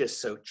it's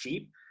just so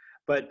cheap,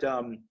 but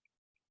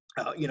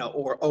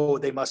or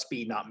they must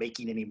be not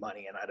making any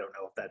money, and I don't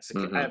know if that's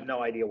the case. I have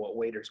no idea what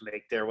waiters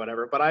make there,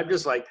 whatever. But I'm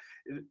just like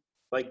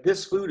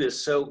this food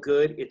is so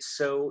good, it's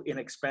so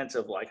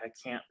inexpensive. Like I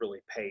can't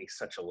really pay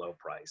such a low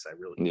price.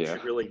 You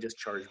should really just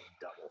charge me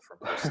double for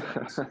most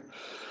things.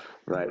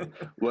 Right.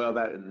 Well,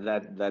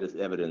 that is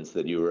evidence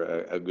that you were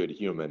a good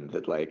human.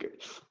 That like,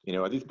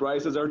 these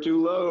prices are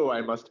too low,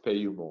 I must pay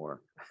you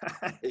more.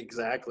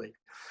 Exactly.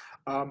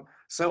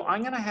 So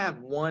I'm gonna have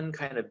one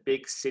kind of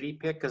big city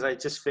pick because I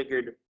just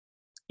figured,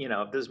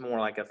 if this is more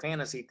like a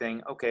fantasy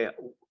thing, okay,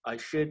 I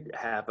should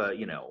have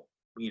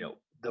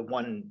the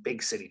one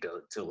big city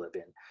to live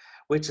in,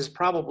 which is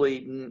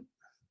probably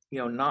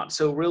not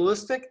so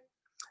realistic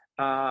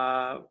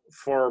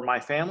for my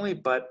family.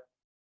 But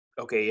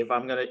okay, if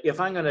I'm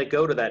gonna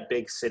go to that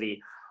big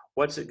city,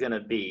 what's it gonna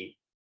be?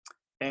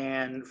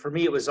 And for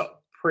me, it was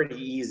pretty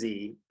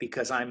easy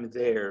because I'm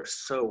there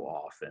so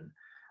often.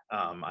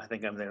 I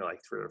think I'm there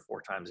like 3 or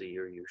 4 times a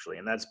year usually,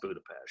 and that's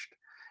Budapest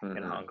in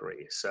Mm-hmm.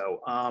 Hungary.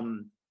 So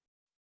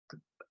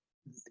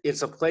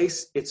it's a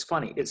place. It's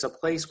funny. It's a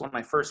place. When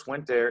I first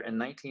went there in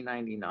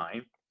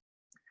 1999,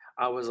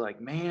 I was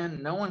like,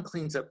 man, no one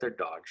cleans up their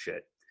dog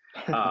shit.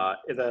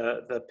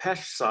 The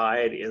Pest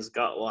side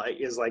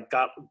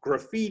got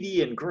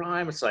graffiti and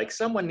grime. It's like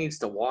someone needs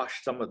to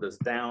wash some of this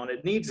down.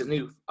 It needs a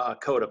new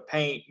coat of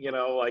paint.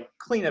 Like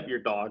clean up your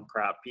dog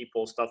crap,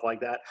 people, stuff like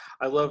that.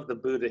 I love the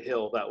Buddha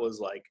Hill. That was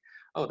like,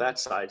 oh, that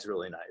side's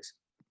really nice.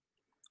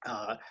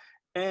 Uh,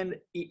 and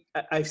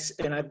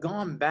I've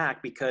gone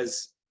back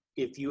because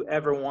if you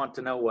ever want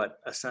to know what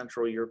a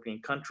Central European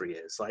country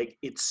is, like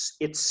it's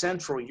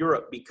Central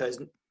Europe because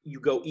you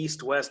go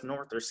east, west,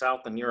 north, or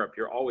south in Europe,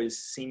 you're always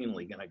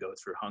seemingly going to go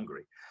through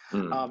Hungary.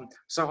 Mm.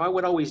 So I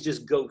would always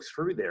just go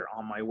through there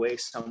on my way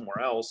somewhere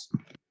else.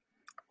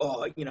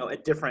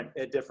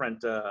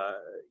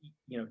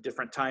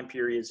 Different time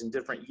periods and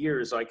different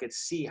years, so I could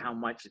see how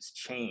much it's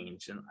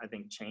changed, and I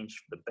think changed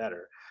for the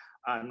better.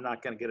 I'm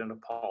not going to get into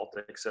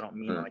politics. I don't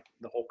mean Mm. like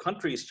the whole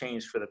country's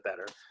changed for the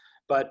better,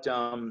 but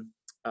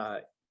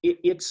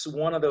it's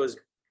one of those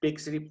big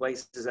city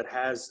places that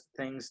has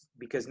things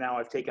because now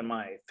I've taken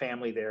my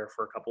family there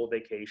for a couple of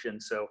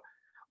vacations, so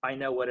I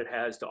know what it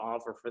has to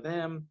offer for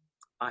them.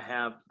 I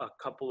have a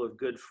couple of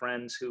good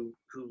friends who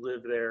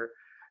live there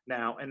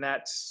now, and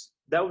that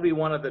would be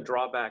one of the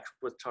drawbacks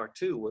with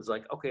Tartu was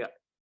like, okay,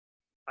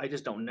 I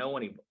just don't know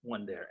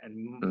anyone there,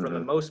 and for the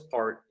Mm-hmm. most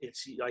part,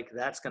 it's like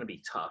that's going to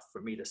be tough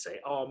for me to say,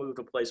 oh, I'll move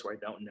to a place where I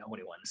don't know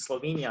anyone. In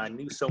Slovenia, I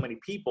knew so many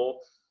people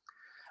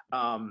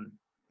um,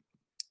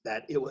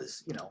 that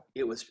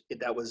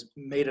that was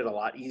made it a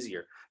lot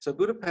easier. So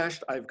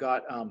Budapest, I've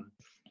got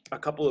a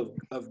couple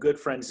of good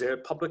friends there.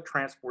 Public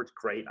transport's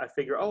great. I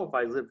figure, oh, if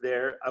I live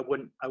there, I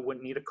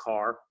wouldn't need a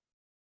car.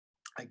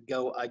 I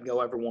go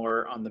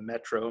everywhere on the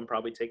metro and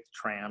probably take the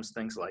trams,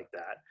 things like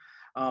that.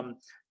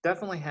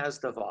 Definitely has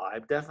the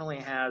vibe. Definitely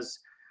has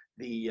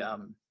the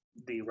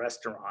the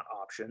restaurant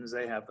options.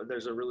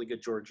 There's a really good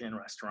Georgian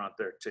restaurant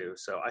there too.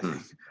 So I think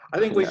Mm. I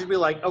think we Yeah, should be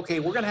like, okay,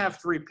 we're gonna have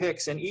 3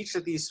 picks, and each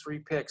of these 3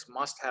 picks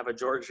must have a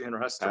Georgian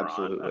restaurant.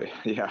 absolutely.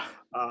 Yeah.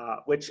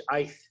 Which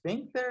I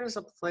think there's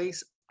a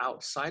place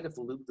outside of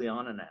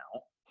Ljubljana now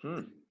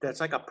Hmm. that's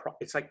like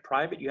it's like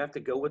private. You have to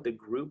go with the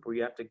group, or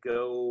you have to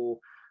go.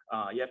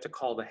 You have to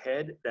call the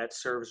head that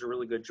serves a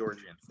really good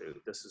Georgian food.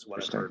 This is what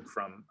I've Interesting. heard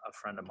from a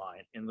friend of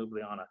mine in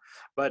Ljubljana.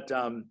 But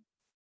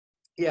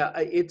yeah,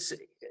 it's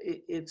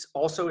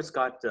also it's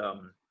got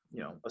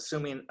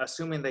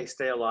assuming they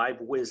stay alive,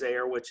 Wizz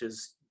Air, which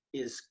is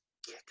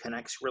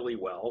connects really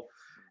well,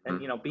 and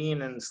Mm.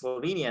 being in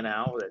Slovenia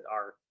now that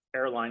our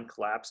airline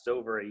collapsed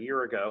over a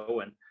year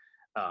ago, and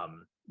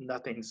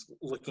nothing's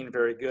looking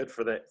very good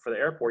for the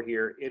airport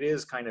here. It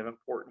is kind of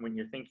important when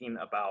you're thinking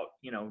about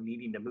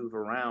needing to move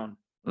around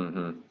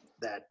Mm-hmm.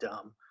 that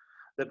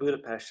that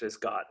Budapest has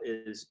got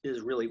is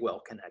really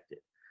well connected.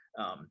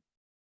 Um,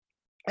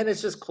 and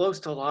it's just close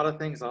to a lot of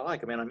things I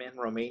like. I mean, I'm in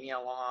Romania a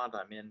lot.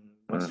 I'm in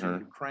Western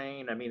Mm-hmm.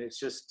 Ukraine. I mean, it's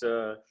just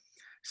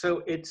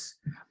so it's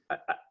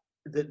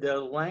the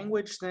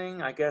language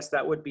thing. I guess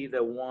that would be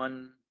the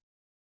one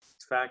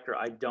factor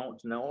I don't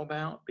know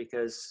about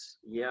because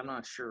yeah, I'm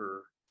not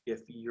sure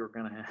if you're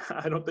gonna.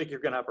 I don't think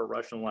you're gonna have a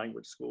Russian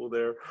language school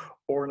there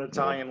or an Yeah.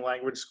 Italian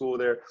language school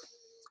there.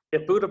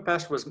 If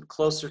Budapest was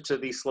closer to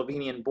the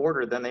Slovenian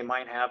border, then they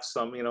might have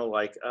some,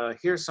 like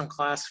here's some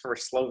class for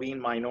Slovene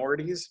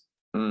minorities.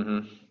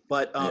 Mm-hmm.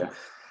 But Yeah.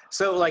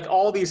 so like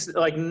all these,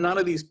 like none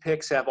of these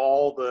picks have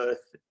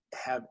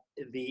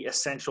the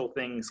essential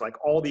things, like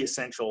all the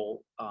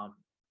essential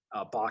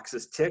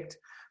boxes ticked.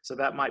 So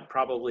that might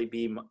probably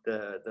be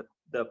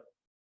the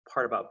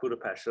part about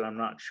Budapest that I'm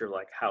not sure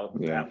like how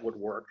Yeah. that would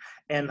work.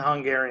 And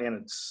Hungarian,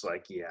 it's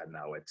like, yeah,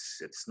 no,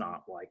 it's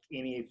not like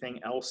anything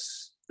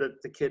else that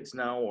the kids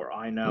know or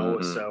I know.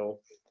 Mm-hmm. So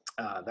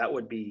that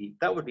would be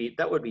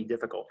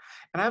difficult.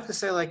 And I have to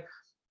say, like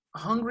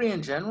Hungary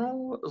in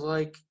general,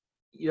 like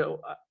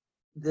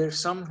there's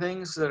some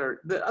things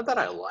that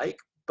I like,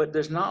 but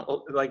there's not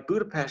like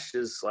Budapest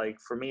is like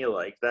for me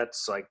like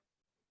that's like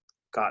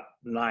got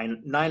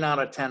nine out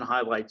of 10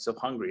 highlights of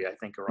Hungary, I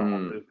think, are all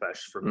in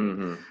Budapest for me.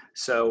 Mm-hmm.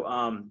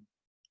 So,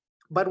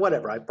 but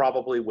whatever, I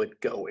probably would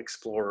go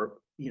explore.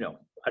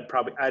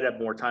 I'd have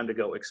more time to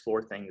go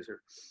explore things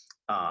or,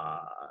 uh,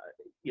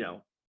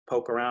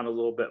 poke around a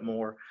little bit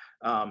more.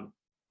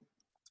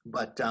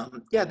 But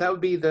yeah,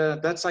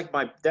 that's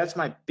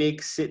my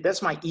big city.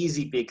 That's my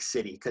easy big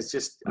city because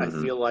just I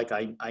Mm-hmm. feel like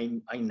I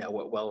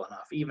know it well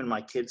enough. Even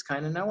my kids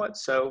kind of know it.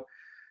 So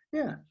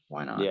yeah,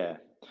 why not? Yeah.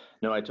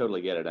 No, I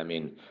totally get it. I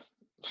mean,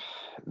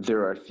 there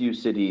are a few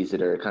cities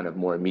that are kind of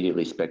more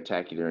immediately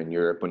spectacular in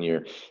Europe when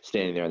you're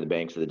standing there on the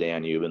banks of the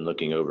Danube and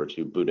looking over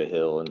to Buda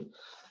Hill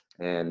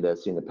and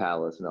seeing the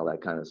palace and all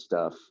that kind of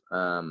stuff.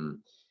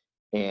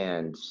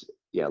 And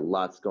yeah,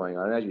 lots going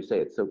on. And as you say,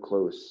 it's so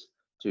close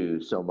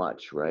to so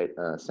much, right?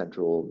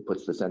 Central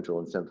puts the Central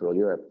in Central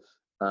Europe.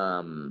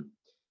 Um,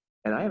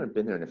 and I haven't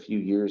been there in a few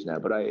years now,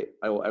 but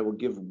I will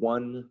give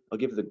I'll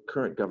give the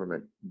current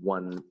government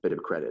one bit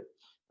of credit,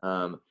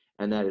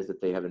 and that is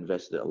that they have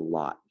invested a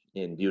lot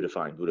in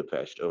beautifying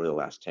Budapest over the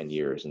last 10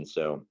 years. And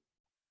so,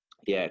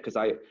 yeah, because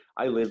I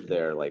lived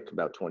there like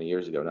about 20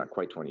 years ago, not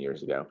quite 20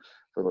 years ago,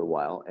 for a little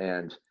while,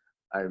 and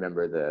I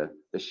remember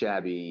the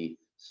shabby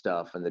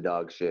stuff and the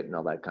dog shit and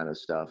all that kind of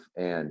stuff.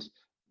 And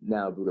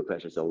now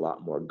Budapest is a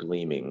lot more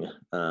gleaming.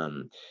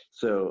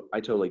 So I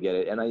totally get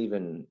it. And I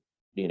even,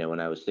 when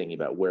I was thinking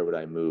about where would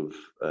I move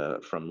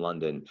from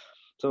London,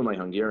 some of my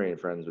Hungarian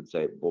friends would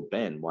say, "Well,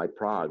 Ben, why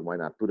Prague? Why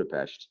not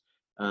Budapest?"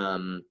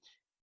 Um,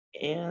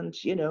 and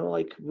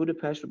like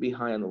Budapest would be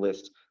high on the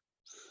list,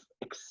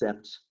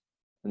 except,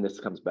 and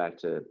this comes back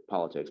to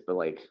politics, but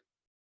like,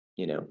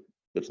 you know,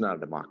 it's not a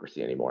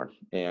democracy anymore,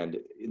 and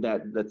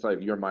that's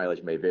like your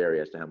mileage may vary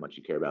as to how much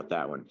you care about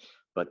that one,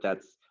 but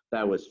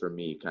that was for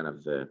me kind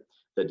of the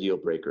deal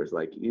breakers.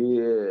 Like,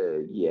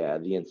 yeah,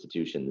 the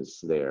institutions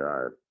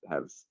there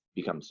have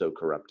become so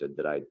corrupted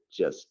that I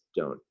just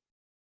don't,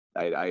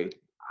 I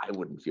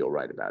wouldn't feel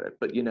right about it.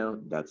 But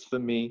that's for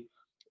me.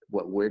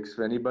 What works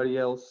for anybody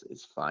else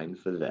is fine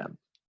for them.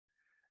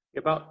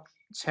 About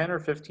 10 or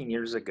 15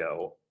 years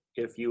ago,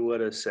 if you would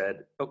have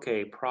said,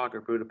 okay, Prague or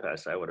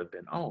Budapest, I would have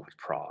been, oh, it's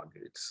Prague.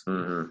 It's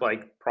Hmm.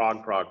 like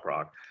Prague, Prague,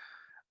 Prague.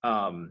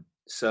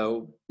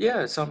 So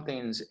yeah, some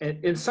things,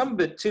 and some of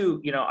it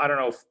too, I don't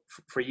know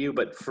for you,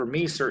 but for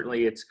me,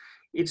 certainly it's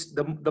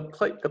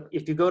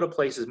if you go to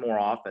places more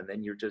often,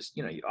 then you're just,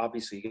 you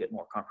obviously get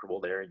more comfortable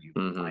there and you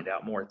find Hmm.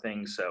 out more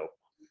things.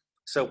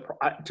 So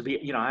to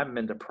be, I haven't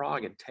been to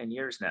Prague in 10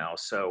 years now.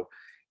 So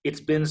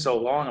it's been so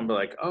long. I'm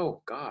like,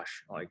 oh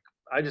gosh, like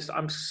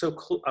I'm so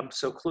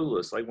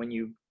clueless. Like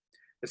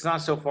it's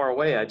not so far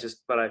away.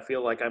 But I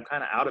feel like I'm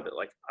kind of out of it.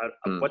 Like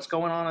Mm. what's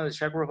going on in the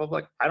Czech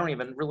Republic? I don't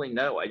even really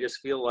know. I just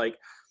feel like,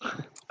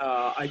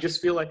 I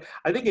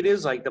think it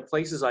is like the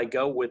places I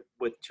go with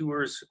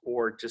tours,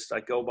 or just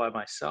I go by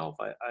myself.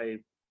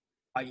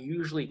 I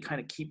usually kind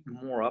of keep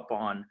more up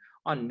on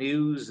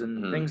news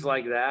and Hmm. things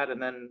like that.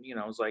 And then,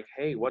 it's like,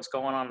 hey, what's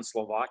going on in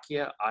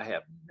Slovakia? I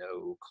have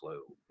no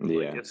clue. Like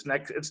Yeah. it's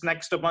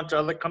next to a bunch of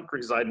other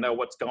countries I know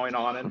what's going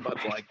on in,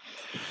 but like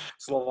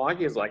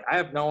Slovakia is like, I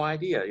have no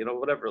idea,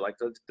 whatever. Like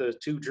the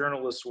two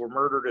journalists were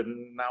murdered,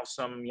 and now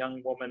some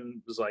young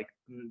woman was like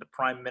the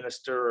prime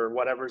minister or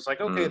whatever. It's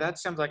like, okay, Mm. that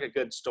sounds like a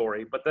good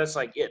story, but that's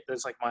like it.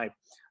 That's like my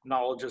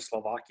knowledge of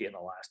Slovakia in the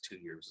last 2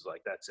 years is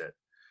like, that's it.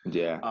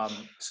 Yeah.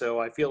 So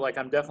I feel like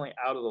I'm definitely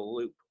out of the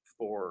loop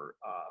for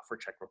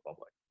Czech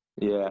Republic.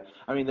 Yeah.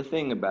 I mean, the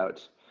thing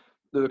about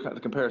the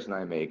comparison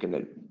I make,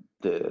 and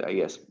the I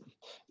guess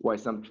why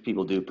some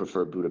people do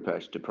prefer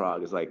Budapest to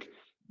Prague is like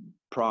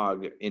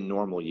Prague in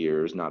normal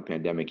years, not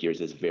pandemic years,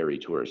 is very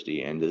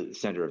touristy, and the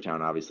center of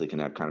town obviously can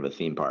have kind of a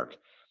theme park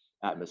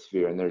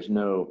atmosphere, and there's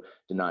no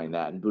denying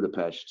that. In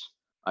Budapest,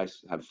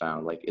 have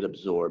found like it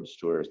absorbs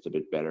tourists a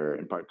bit better,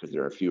 in part because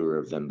there are fewer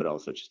of them, but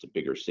also just a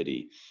bigger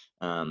city.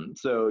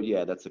 So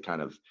yeah, that's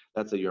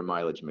a your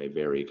mileage may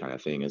vary kind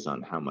of thing, is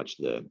on how much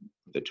the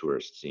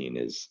tourist scene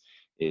is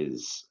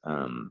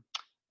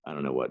I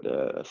don't know what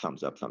a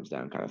thumbs up, thumbs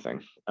down kind of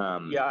thing.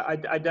 Yeah,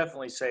 I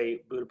definitely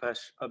say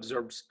Budapest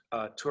absorbs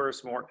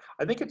tourists more.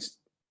 I think it's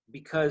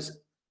because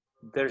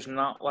there's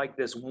not like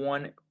this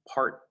one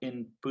part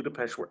in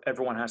Budapest where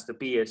everyone has to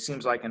be. It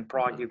seems like in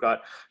Prague Mhm. you've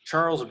got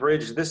Charles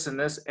Bridge, this and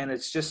this, and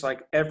it's just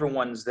like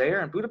everyone's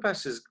there. And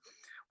Budapest is,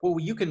 well,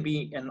 you can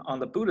be on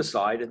the Buda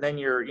side, and then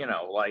you're,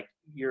 like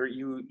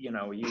you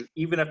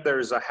even if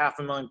there's a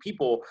 500,000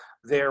 people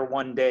there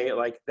one day,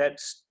 like that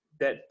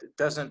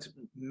doesn't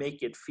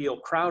make it feel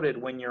crowded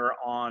when you're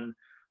on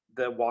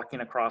the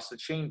walking across the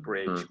chain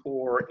bridge, Mm.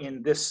 or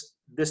in this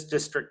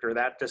district or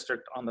that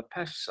district on the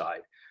Pest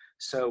side.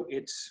 So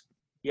it's,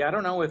 yeah, I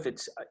don't know if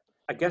it's,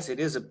 I guess it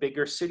is a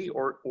bigger city,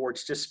 or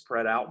it's just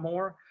spread out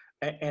more.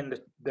 And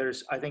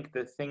there's, I think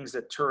the things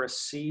that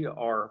tourists see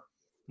are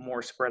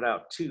more spread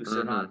out too.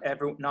 So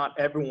Hmm. not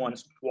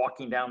everyone's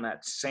walking down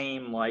that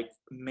same like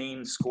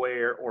main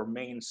square or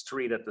main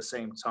street at the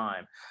same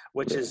time,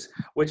 which Yeah. is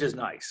which is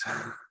nice.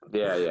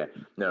 Yeah, yeah.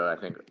 No, I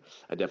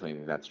definitely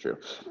think that's true.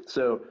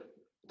 So,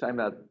 talking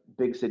about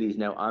big cities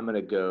now, I'm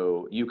gonna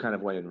go. You kind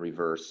of went in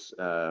reverse,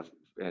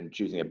 and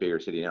choosing a bigger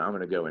city. Now I'm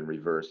gonna go in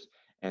reverse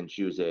and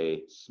choose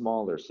a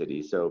smaller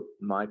city. So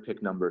my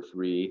pick number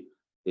three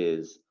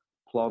is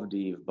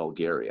Plovdiv,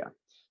 Bulgaria,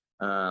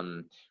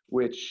 um,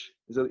 which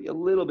is a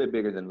little bit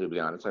bigger than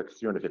Ljubljana. It's like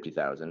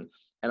 350,000,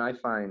 and I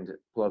find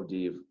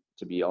Plovdiv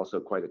to be also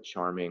quite a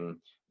charming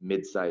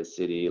mid-sized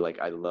city. Like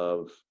I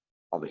love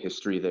all the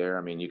history there.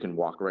 I mean, you can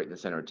walk right in the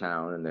center of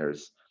town, and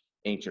there's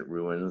ancient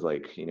ruins,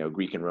 like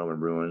Greek and Roman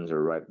ruins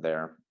are right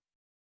there.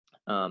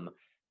 Um,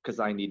 because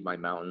I need my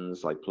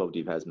mountains. Like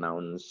Plovdiv has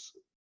mountains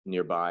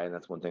nearby, and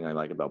that's one thing I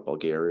like about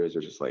Bulgaria is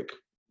there's just like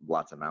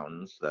lots of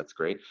mountains. So that's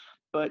great.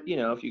 But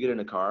if you get in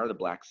a car, the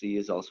Black Sea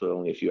is also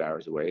only a few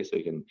hours away, so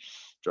you can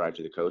drive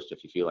to the coast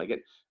if you feel like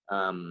it.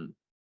 Um,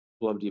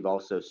 Plovdiv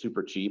also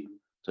super cheap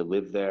to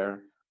live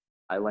there.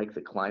 I like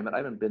the climate. I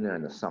haven't been there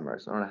in the summer,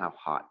 so I don't know how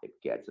hot it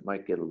gets. It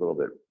might get a little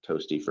bit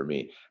toasty for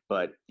me,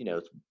 but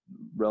it's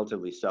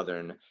relatively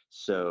southern,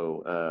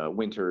 so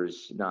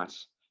winter's not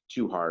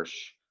too harsh.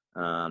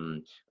 A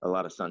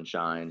lot of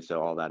sunshine,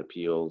 so all that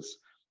appeals.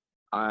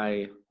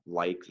 I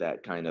like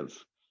that kind of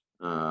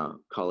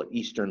call it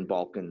Eastern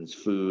Balkans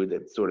food.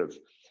 That's sort of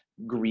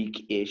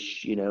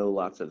Greek-ish,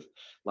 lots of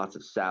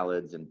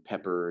salads and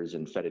peppers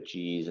and feta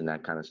cheese and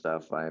that kind of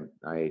stuff.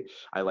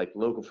 I like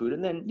local food,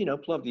 and then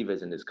Plovdiv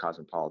isn't as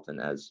cosmopolitan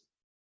as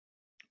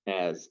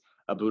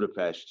a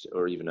Budapest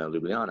or even a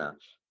Ljubljana,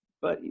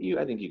 but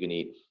I think you can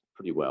eat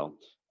pretty well.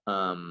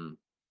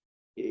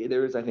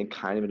 There is, I think,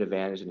 kind of an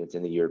advantage, and it's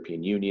in the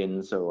European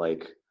Union, so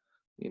like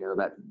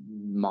that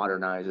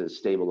modernizes,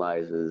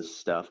 stabilizes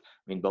stuff.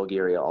 I mean,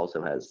 Bulgaria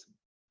also has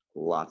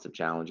lots of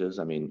challenges.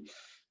 I mean,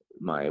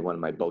 one of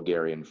my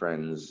Bulgarian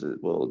friends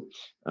will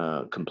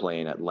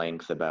complain at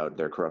length about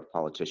their corrupt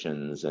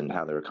politicians and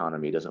how their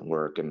economy doesn't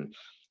work, and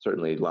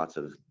certainly lots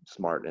of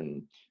smart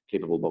and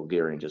capable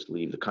Bulgarians just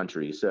leave the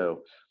country.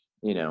 So,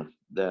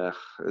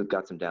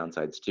 got some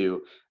downsides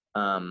too.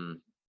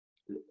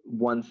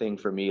 One thing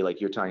for me, like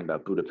you're talking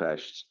about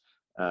Budapest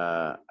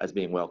as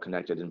being well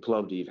connected, and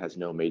Plovdiv has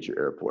no major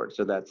airport,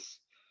 so that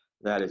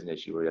is an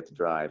issue where you have to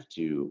drive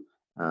to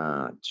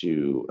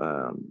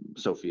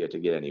Sofia to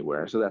get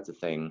anywhere. So that's a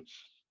thing.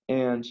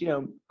 And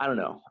I don't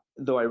know.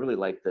 Though I really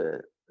like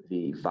the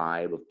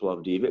vibe of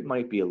Plovdiv, it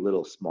might be a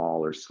little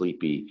small or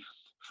sleepy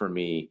for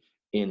me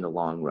in the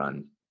long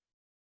run.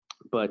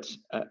 But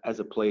as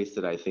a place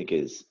that I think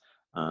is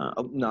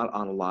not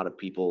on a lot of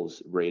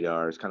people's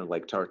radars, kind of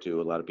like Tartu,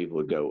 a lot of people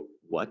would go,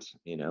 "What?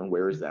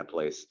 Where is that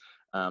place?"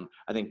 I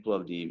think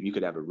Plovdiv, you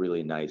could have a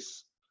really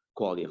nice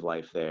quality of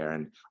life there,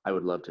 and I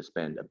would love to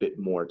spend a bit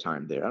more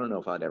time there. I don't know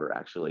if I'd ever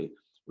actually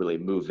really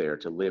move there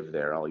to live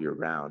there all year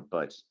round,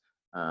 but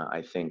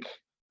I think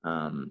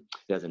it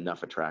has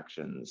enough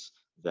attractions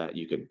that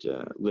you could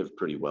live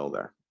pretty well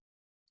there.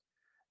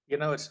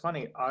 It's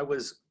funny.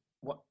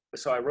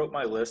 So I wrote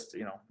my list,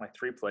 my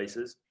 3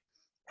 places,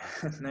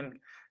 and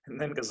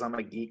then because I'm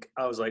a geek,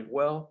 I was like,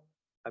 well,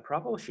 I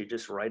probably should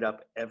just write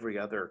up every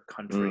other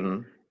country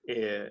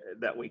Mm-hmm.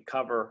 that we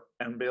cover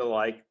and be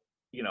like,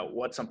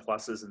 what some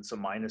pluses and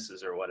some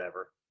minuses or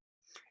whatever.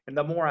 And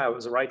the more I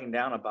was writing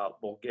down about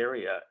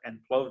Bulgaria and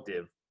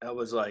Plovdiv, I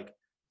was like,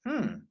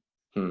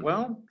 Hmm.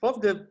 well,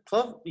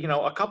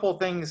 a couple of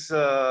things,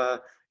 go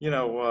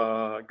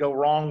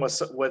wrong with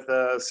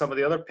some of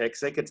the other picks.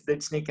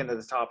 They'd sneak into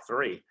the top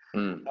 3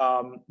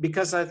 Hmm.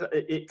 because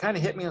it kind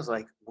of hit me. I was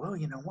like, well,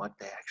 you know what?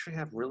 They actually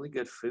have really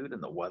good food,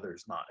 and the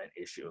weather's not an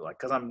issue. Like,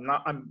 because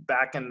I'm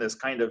back in this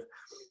kind of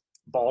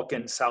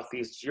Balkan,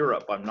 Southeast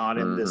Europe. I'm not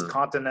in this Mm-hmm.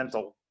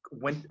 continental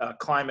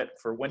climate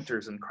for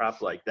winters and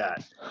crap like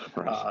that.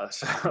 Right.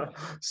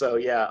 So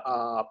yeah,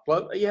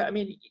 but yeah, I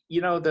mean,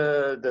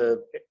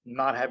 the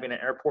not having an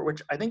airport,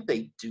 which I think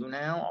they do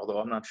now, although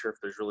I'm not sure if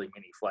there's really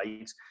many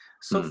flights.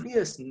 Hmm. Sofia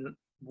is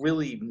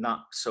really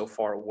not so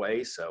far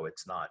away, so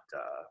it's not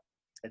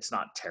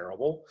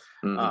terrible.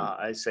 Mm-hmm.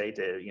 I say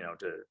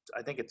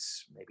I think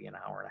it's maybe an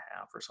hour and a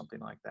half or something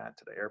like that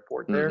to the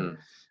airport there.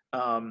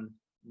 Mm-hmm.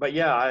 But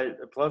yeah,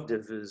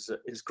 Plovdiv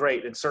is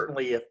great, and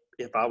certainly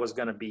if I was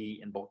going to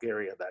be in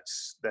Bulgaria,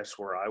 that's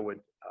where I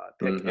would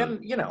pick. Mm-hmm.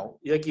 And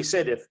like you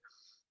said, if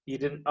you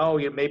didn't,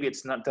 maybe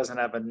it's not doesn't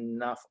have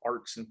enough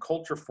arts and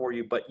culture for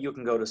you, but you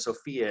can go to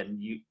Sofia, and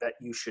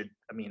you should.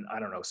 I mean, I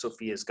don't know,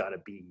 Sofia's got to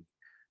be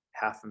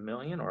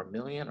 500,000 or 1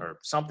 million or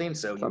something,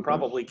 so you Something.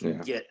 probably can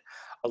Yeah. get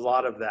a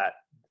lot of that.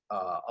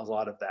 A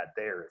lot of that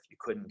there if you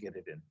couldn't get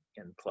it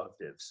in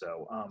Plovdiv. So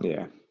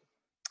Yeah.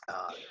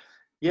 uh,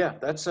 yeah,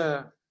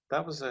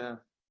 that was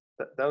a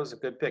that was a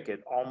good pick.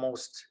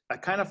 I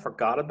kind of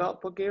forgot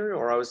about Bulgaria,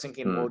 or I was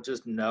thinking, well, Mm.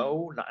 just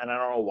no, and I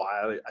don't know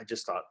why. I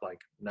just thought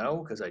like no,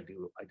 because I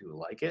do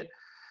like it.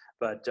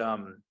 But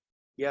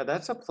yeah,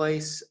 that's a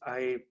place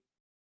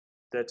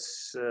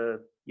that's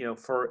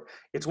for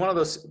it's one of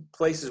those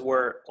places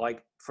where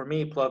like for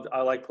me,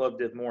 I like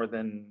Plovdiv more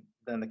than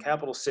the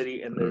capital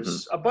city, and Mm-hmm.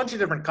 there's a bunch of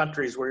different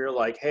countries where you're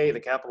like, hey, the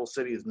capital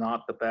city is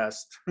not the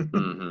best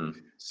Mm-hmm.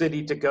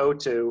 city to go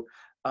to.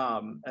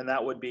 And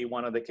that would be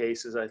one of the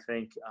cases, I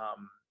think,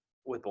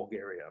 with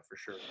Bulgaria for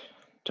sure.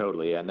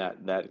 Totally, and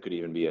that could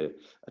even be a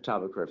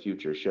topic for a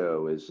future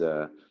show. Is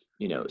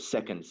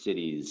second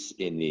cities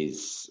in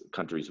these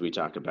countries we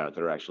talk about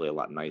that are actually a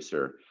lot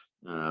nicer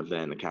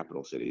than the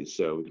capital cities.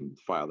 So we can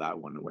file that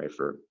one away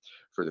for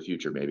the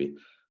future, maybe.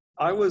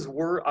 I was a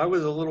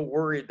little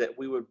worried that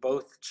we would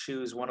both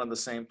choose one of the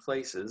same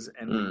places,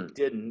 and we Mm.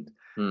 didn't.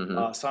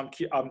 Mm-hmm. So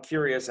I'm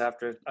curious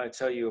after I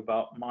tell you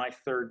about my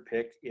third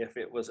pick if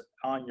it was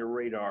on your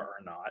radar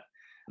or not.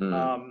 Mm.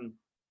 Um,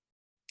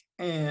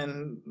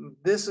 and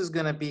this is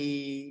going to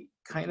be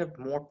kind of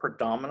more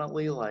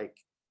predominantly like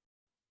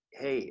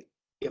hey,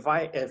 if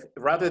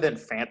rather than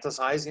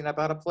fantasizing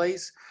about a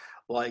place,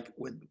 like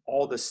with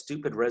all the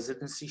stupid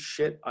residency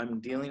shit I'm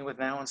dealing with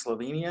now in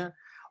Slovenia,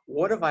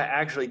 what if I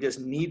actually just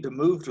need to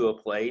move to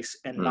a place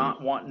and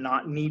Mm.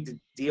 not need to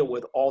deal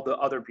with all the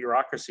other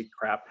bureaucracy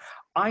crap?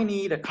 I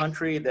need a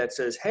country that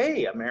says,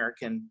 hey,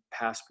 American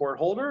passport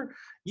holder,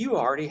 you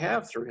already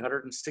have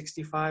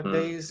 365 Mm.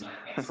 days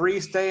free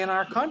stay in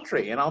our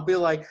country. And I'll be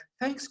like,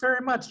 thanks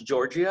very much,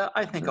 Georgia.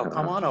 I think I'll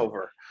come on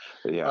over.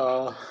 Yeah.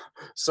 Uh,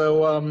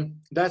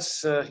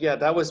 that's yeah,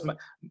 that was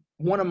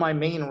one of my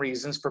main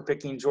reasons for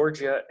picking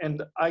Georgia,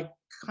 and I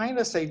kind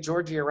of say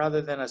Georgia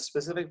rather than a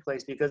specific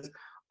place because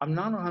I'm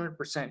not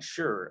 100%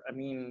 sure. I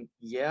mean,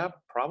 yeah,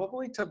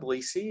 probably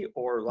Tbilisi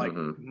or like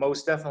Hmm.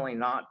 most definitely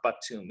not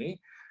Batumi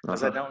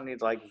because I Uh-huh. don't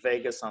need like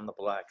Vegas on the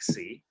Black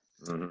Sea.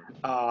 Hmm.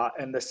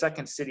 And the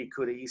second city,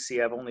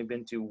 Kutaisi, I've only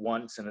been to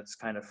once, and it's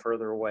kind of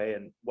further away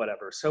and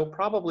whatever. So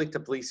probably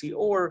Tbilisi,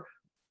 or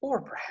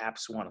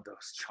perhaps one of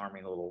those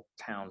charming little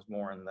towns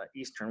more in the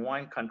Eastern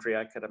wine country.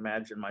 I could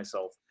imagine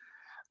myself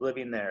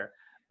living there.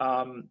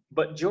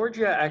 But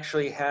Georgia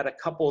actually had a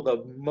couple of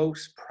the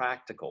most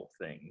practical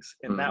things,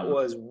 and that Hmm.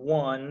 was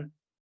one,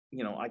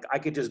 I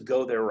could just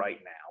go there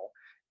right now,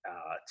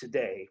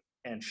 today,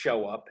 and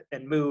show up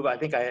and move. I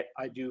think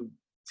I do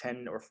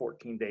 10 or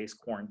 14 days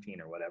quarantine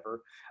or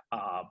whatever.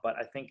 But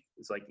I think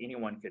it's like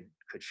anyone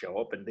could show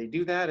up and they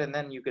do that, and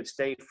then you could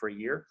stay for a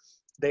year.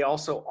 They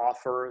also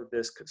offer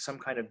this some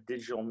kind of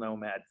digital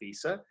nomad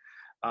visa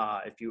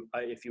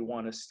if you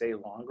want to stay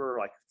longer,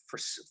 like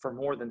for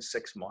more than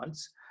 6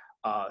 months.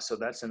 So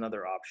that's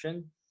another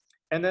option.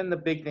 And then the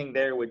big thing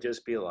there would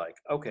just be like,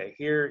 okay,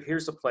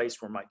 here's a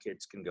place where my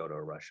kids can go to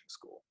a Russian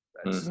school.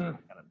 Hmm.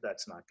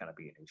 That's not gonna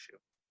be an issue.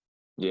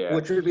 Yeah.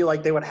 Which would be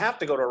like they would have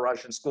to go to a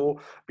Russian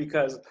school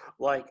because,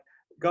 like,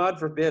 God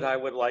forbid I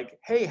would like,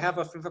 hey, have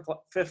a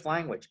fifth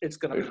language. It's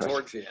going to be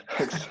Georgian.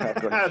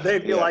 Exactly.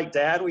 They'd be Yeah. like,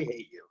 Dad, we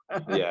hate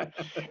Yeah.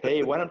 you.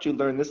 Hey, why don't you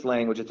learn this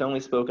language? It's only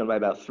spoken by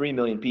about 3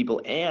 million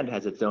people and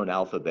has its own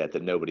alphabet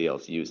that nobody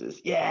else uses.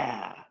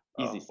 Yeah.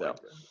 Easy Oh my sell.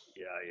 God.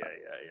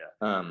 Yeah.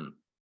 Um,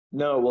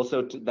 no, well,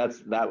 so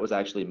that was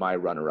actually my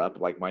runner-up.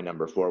 Like my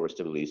number four was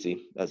Tbilisi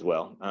as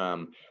well.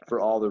 For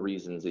all the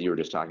reasons that you were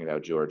just talking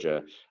about,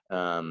 Georgia.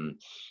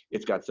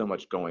 It's got so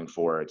much going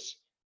for it.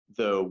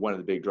 Though one of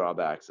the big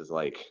drawbacks is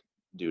like,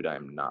 dude,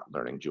 I'm not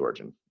learning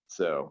Georgian.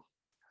 So,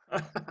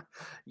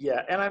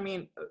 Yeah, and I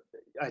mean,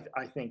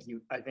 I think,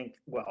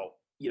 well,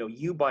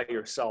 you by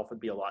yourself would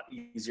be a lot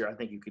easier. I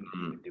think you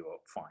mm, can do it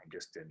fine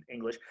just in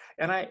English.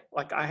 And I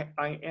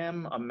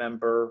am a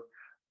member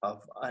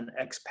of an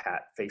expat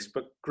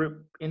Facebook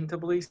group in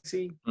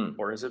Tbilisi, mm,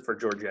 or is it for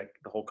Georgia,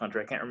 the whole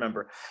country? I can't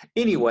remember.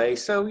 Anyway,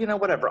 so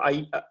whatever.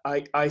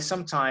 I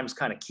sometimes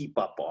kind of keep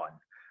up on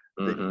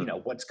the mm-hmm,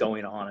 what's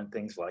going on and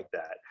things like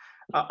that.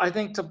 I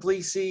think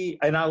Tbilisi,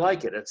 and I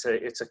like it. It's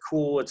a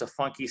cool, it's a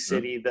funky mm,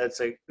 city.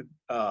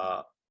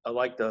 I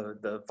like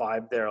the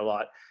vibe there a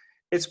lot.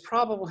 It's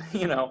probably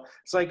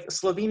it's like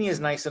Slovenia is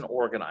nice and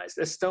organized.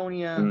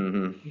 Estonia,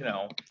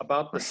 mm-hmm.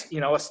 about this,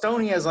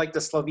 Estonia is like the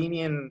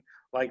Slovenian,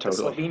 like the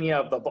Totally. Slovenia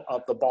of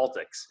the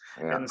Baltics,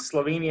 Yeah. and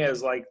Slovenia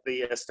is like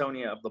the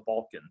Estonia of the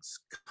Balkans,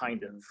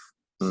 kind of.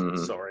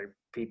 Mm-hmm. Sorry,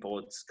 people,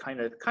 it's kind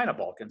of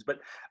Balkans, but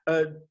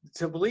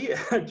to believe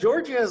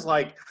Georgia's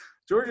like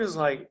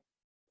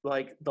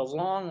the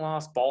long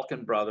lost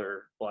Balkan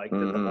brother, like that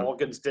the Mm-hmm.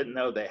 Balkans didn't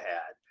know they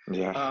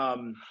Yeah.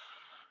 had.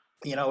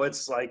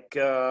 It's like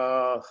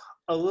a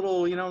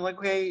little, like,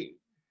 hey,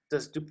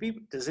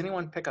 does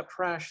anyone pick up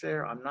trash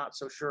there? I'm not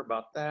so sure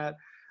about that.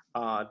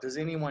 Does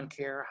anyone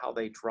care how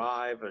they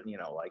drive? And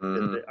like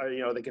Mm-hmm.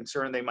 are, the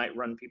concern they might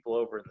run people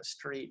over in the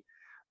street.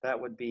 That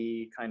would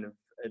be kind of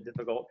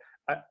difficult.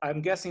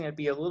 I'm guessing it'd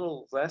be a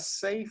little less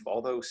safe,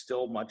 although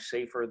still much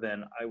safer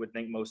than I would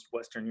think most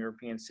Western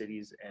European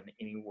cities and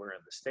anywhere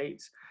in the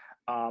States.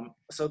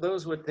 So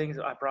those would things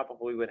I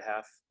probably would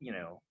have,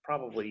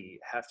 probably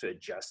have to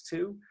adjust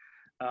to.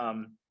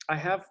 I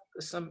have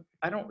some,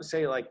 I don't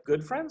say like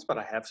good friends, but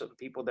I have some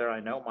people there I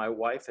know. My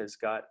wife has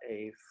got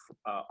a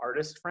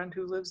artist friend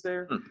who lives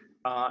there.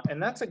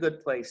 And that's a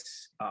good place.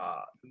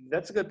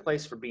 That's a good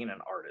place for being an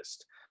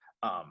artist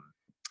um,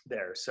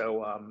 there. So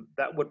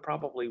that would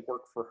probably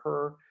work for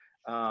her.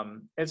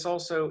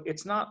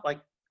 It's not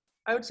like,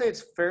 I would say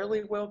it's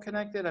fairly well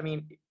connected. I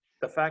mean,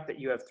 the fact that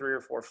you have 3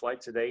 or 4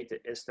 flights a day to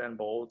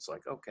Istanbul, it's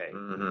like, okay,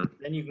 Mm-hmm.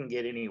 then you can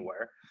get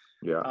anywhere.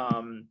 Yeah.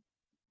 Um,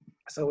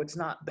 so it's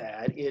not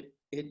bad.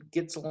 It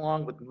gets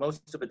along with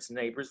most of its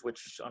neighbors,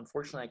 which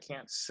unfortunately I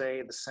can't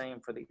say the same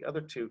for the other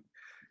two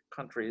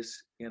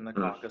countries in the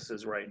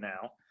Caucasus right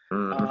now.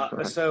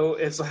 Mm-hmm. So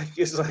it's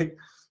like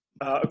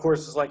of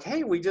course it's like,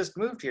 hey, we just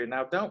moved here.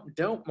 Now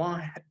don't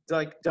mind,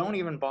 like, don't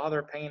even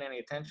bother paying any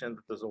attention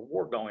that there's a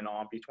war going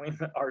on between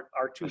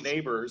our two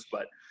neighbors.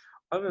 But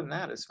other than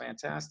that, it's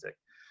fantastic.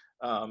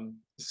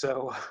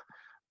 So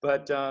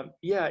but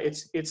yeah,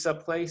 it's a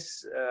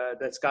place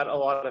that's got a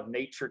lot of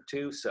nature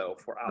too. So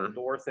for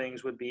outdoor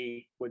things would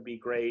be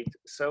great.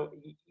 So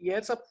yeah,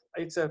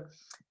 it's a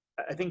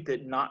I think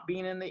that not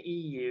being in the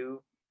EU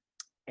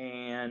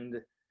and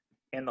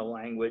and the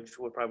language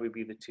would probably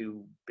be the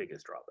two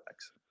biggest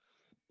drawbacks.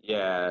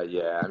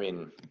 Yeah. I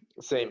mean,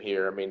 same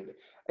here. I mean,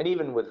 and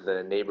even with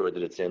the neighborhood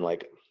that it's in,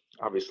 like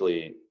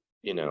obviously,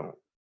 you know,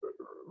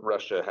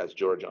 Russia has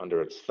Georgia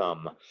under its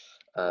thumb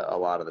a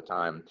lot of the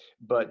time,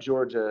 but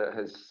Georgia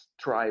has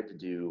tried to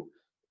do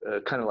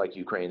kind of like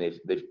Ukraine.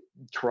 They've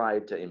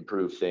tried to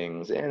improve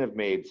things and have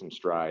made some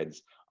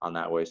strides on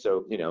that way.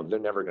 So they're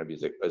never going to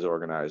be as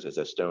organized as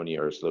Estonia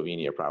or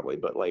Slovenia probably,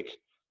 but like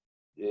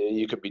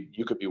you could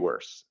be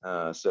worse.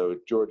 So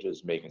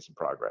Georgia's making some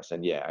progress,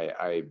 and yeah,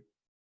 I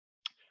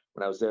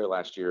when I was there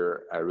last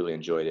year, I really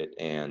enjoyed it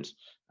and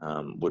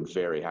would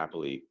very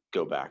happily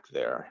go back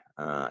there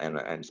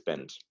and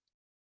spend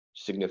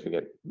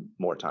significant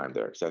more time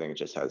there because I think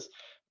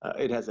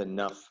it has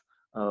enough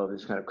of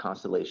this kind of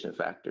constellation of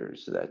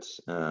factors that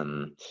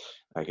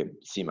I could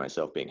see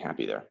myself being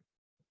happy there.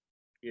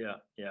 Yeah,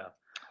 yeah.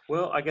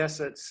 Well, I guess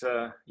it's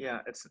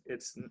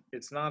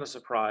not a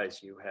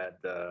surprise you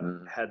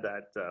Mm. had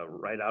that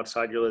right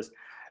outside your list.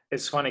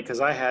 It's funny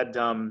because I had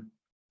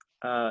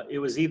it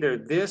was either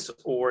this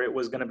or it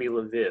was going to be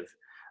Lviv.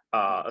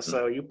 Mm.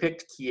 So you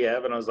picked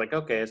Kiev, and I was like,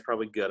 okay, it's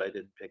probably good I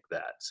didn't pick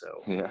that.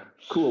 So Yeah,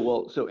 cool.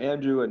 Well, so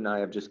Andrew and I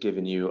have just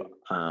given you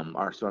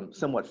our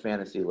somewhat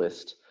fantasy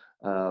list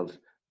of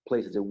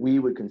places that we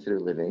would consider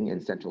living in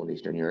Central and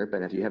Eastern Europe.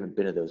 And if you haven't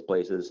been to those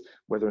places,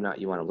 whether or not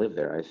you want to live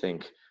there, I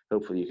think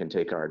hopefully you can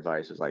take our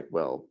advice as like,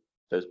 well,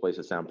 those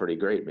places sound pretty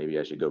great. Maybe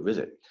I should go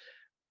visit.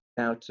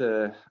 Now,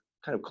 to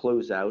kind of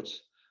close out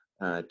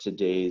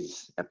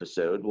today's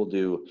episode, we'll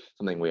do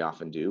something we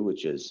often do,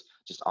 which is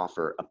just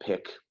offer a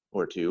pick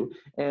or two.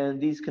 And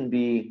these can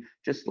be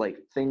just like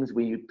things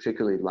we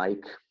particularly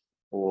like,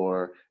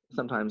 or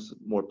sometimes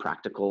more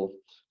practical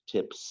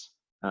tips.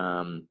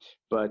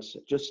 But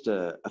just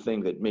a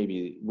thing that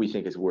maybe we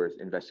think is worth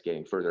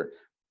investigating further.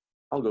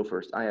 I'll go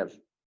first. I have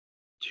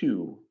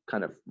two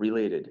kind of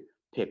related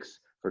picks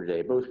for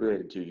today, both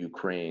related to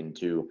Ukraine,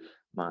 to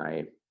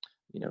my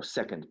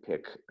second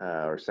pick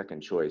or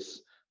second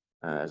choice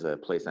as a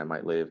place I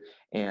might live.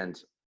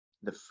 And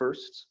the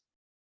first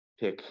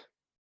pick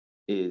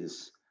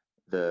is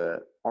the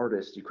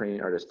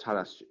Ukrainian artist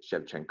Taras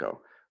Shevchenko,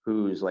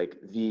 who's like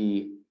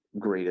the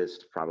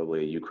greatest,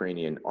 probably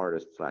Ukrainian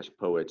artist slash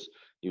poet.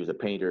 He was a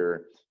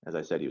painter, as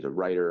I said, he was a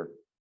writer,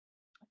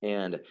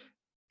 and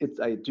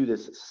I do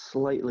this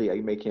slightly. I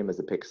make him as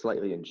a pick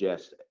slightly in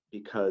jest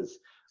because,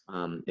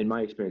 in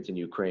my experience in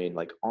Ukraine,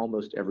 like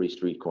almost every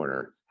street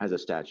corner has a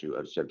statue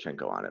of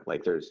Shevchenko on it.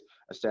 Like there's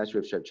a statue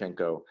of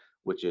Shevchenko,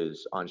 which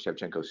is on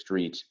Shevchenko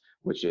Street,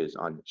 which is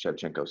on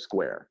Shevchenko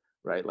Square,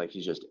 right? Like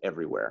he's just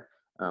everywhere,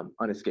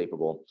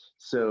 unescapable.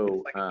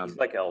 So he's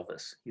like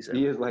Elvis. He's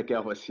he is everywhere. like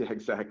Elvis, yeah,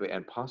 exactly,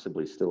 and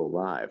possibly still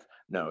alive.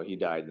 No, he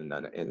died in the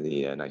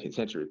 19th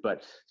century.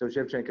 But so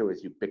Shevchenko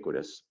is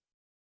ubiquitous,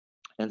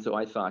 and so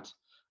I thought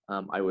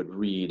I would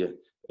read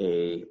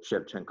a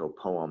Shevchenko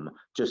poem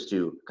just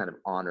to kind of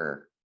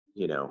honor,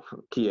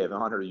 Kiev,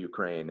 honor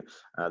Ukraine,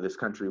 this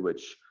country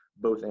which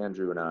both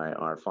Andrew and I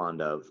are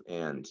fond of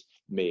and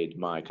made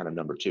my kind of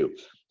number two.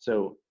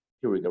 So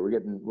here we go.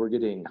 We're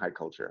getting high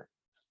culture.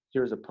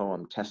 Here's a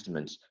poem,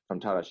 Testament, from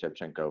Taras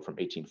Shevchenko from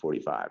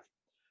 1845.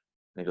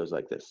 And it goes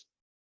like this.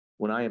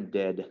 When I am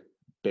dead,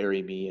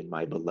 bury me in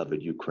my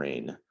beloved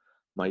Ukraine,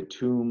 my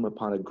tomb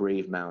upon a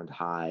grave mound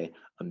high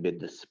amid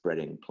the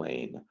spreading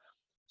plain,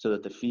 so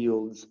that the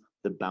fields,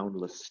 the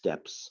boundless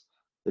steppes,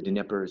 the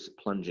Dnieper's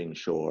plunging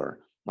shore,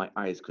 my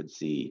eyes could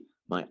see,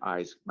 my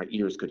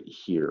ears could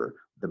hear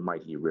the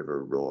mighty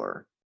river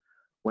roar.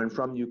 When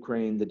from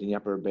Ukraine the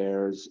Dnieper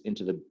bears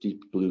into the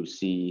deep blue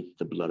sea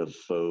the blood of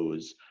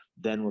foes,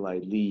 then will I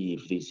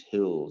leave these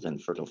hills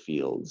and fertile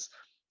fields.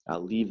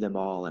 I'll leave them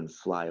all and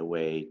fly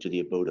away to the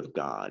abode of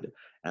God,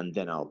 and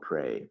then I'll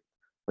pray.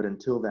 But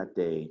until that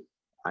day,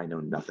 I know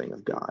nothing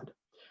of God.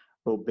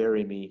 Oh,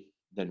 bury me,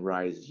 then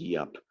rise ye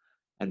up,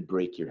 and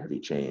break your heavy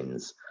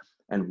chains,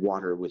 and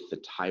water with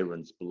the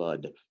tyrant's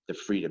blood the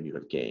freedom you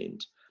have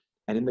gained.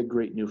 And in the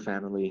great new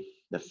family,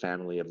 the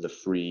family of the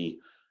free,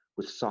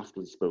 with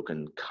softly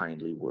spoken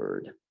kindly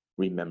word,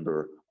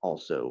 remember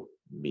also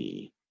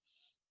me.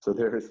 So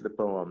there is the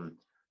poem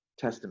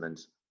Testament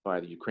by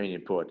the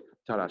Ukrainian poet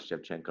Taras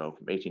Shevchenko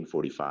from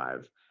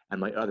 1845. And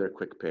my other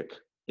quick pick,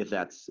 if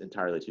that's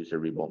entirely too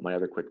cerebral, my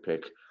other quick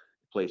pick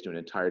plays to an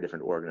entire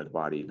different organ of the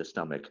body, the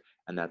stomach,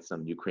 and that's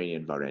some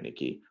Ukrainian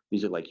vareniki.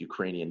 These are like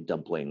Ukrainian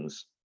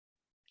dumplings.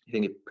 You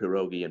think of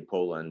pierogi in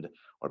Poland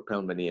or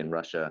pelmeni in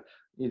Russia.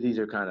 These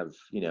are kind of,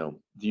 the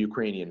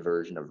Ukrainian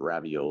version of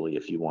ravioli,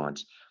 if you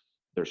want.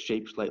 They're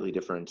shaped slightly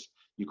different.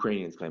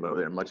 Ukrainians claim, oh,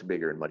 they're much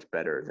bigger and much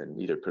better than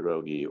either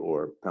pierogi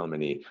or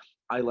pelmeni.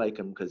 I like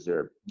them because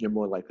you're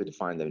more likely to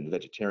find them in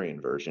vegetarian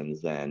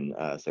versions than,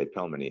 say,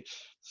 pelmeni.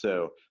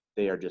 So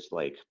they are just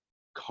like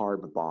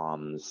carb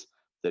bombs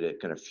that it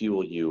kind of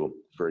fuel you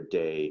for a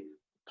day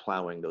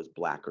plowing those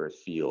black earth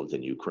fields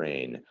in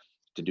Ukraine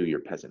to do your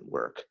peasant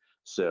work.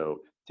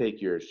 So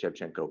take your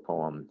Shevchenko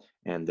poem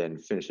and then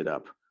finish it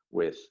up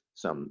with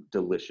some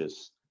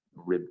delicious,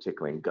 rib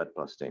tickling, gut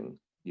busting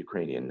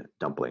Ukrainian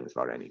dumplings,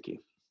 vareniki.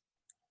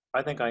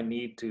 I think I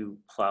need to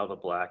plow the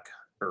black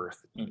earth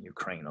in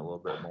Ukraine a little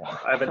bit more.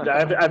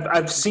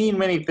 I've seen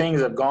many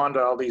things. I've gone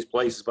to all these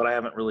places, but I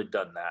haven't really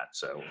done that.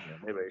 So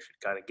maybe I should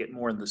kind of get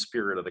more in the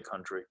spirit of the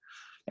country.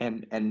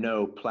 And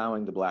no,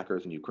 plowing the black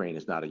earth in Ukraine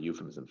is not a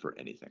euphemism for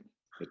anything.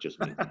 It just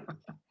means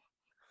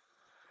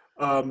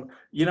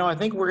I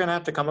think we're gonna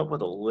have to come up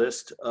with a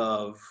list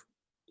of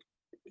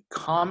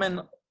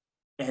common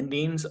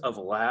endings of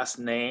last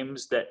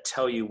names that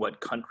tell you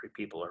what country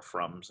people are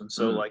from. And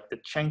so, like the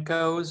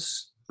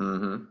Chenkos,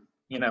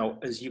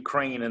 is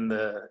Ukraine, and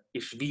the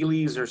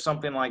Ishvilis or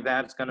something like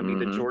that. It's going to be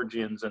the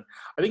Georgians, and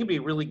I think it'd be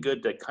really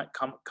good to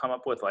come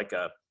up with like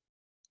a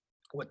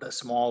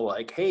small,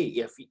 like,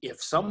 hey,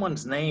 if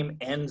someone's name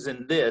ends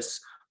in this,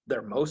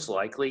 they're most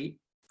likely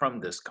from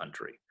this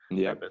country.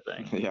 Yeah, type of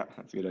thing. Yeah,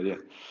 that's a good idea.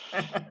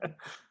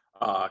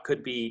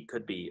 Could be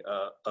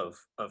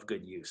of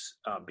good use,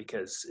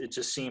 because it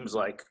just seems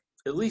like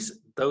at least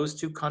those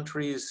two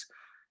countries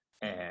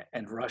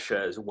and Russia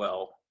as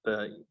well.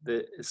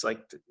 It's like,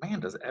 man,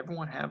 does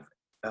everyone have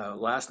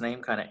last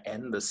name kind of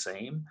end the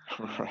same?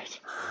 Right.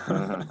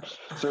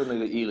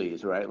 Certainly the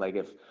Elis, right? Like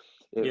if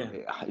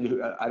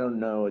I don't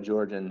know a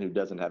Georgian who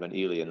doesn't have an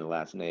Eli in the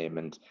last name,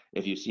 and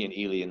if you see an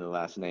Eli in the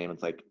last name,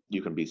 it's like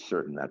you can be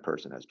certain that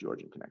person has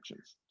Georgian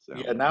connections. So.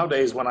 Yeah,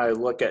 nowadays when I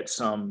look at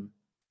some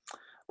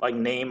like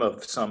name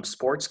of some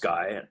sports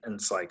guy, and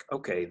it's like,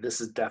 okay, this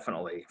is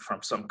definitely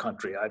from some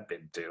country I've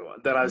been to.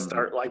 Then I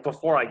start like,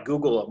 before I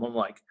Google them, I'm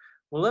like,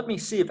 well, let me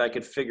see if I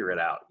could figure it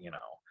out.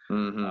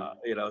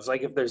 It's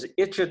like if there's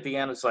itch at the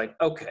end, it's like,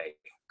 okay,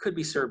 could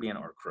be Serbian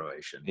or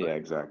Croatian. Yeah,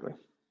 exactly.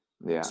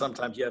 Yeah.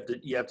 Sometimes you have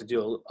to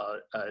do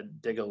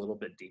dig a little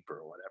bit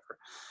deeper or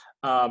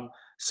whatever.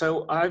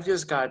 So I've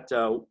just got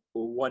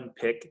one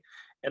pick,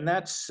 and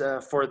that's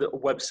for the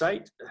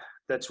website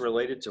that's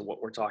related to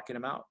what we're talking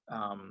about.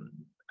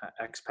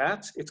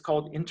 Expats. It's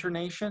called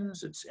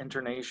Internations. It's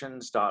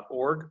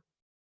internations.org.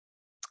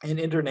 And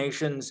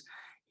Internations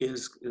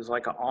is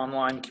like an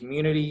online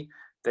community.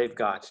 They've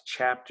got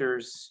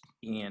chapters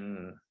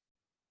in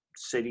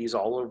cities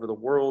all over the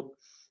world,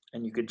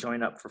 and you could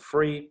join up for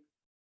free.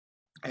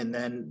 And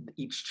then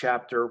each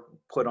chapter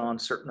put on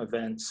certain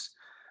events.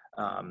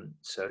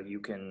 So you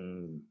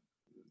can,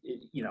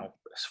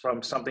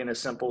 from something as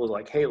simple as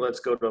like, hey, let's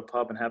go to a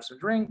pub and have some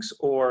drinks,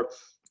 or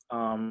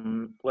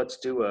let's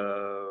do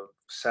a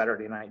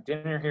Saturday night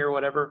dinner here or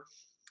whatever.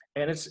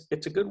 And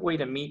it's a good way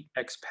to meet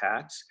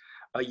expats.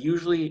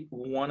 Usually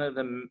one of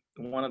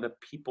the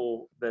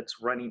people that's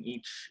running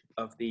each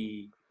of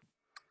the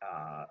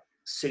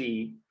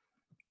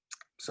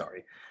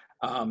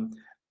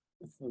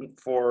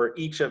for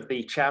each of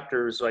the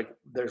chapters, like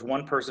there's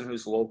one person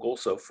who's local.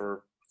 So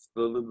for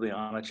the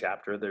Ljubljana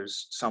chapter,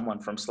 there's someone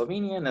from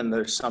Slovenia, and then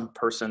there's some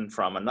person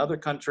from another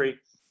country.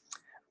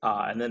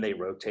 And then they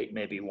rotate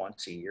maybe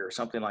once a year or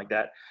something like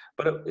that.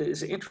 But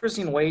it's an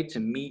interesting way to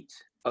meet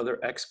other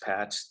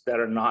expats that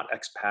are not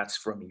expats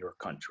from your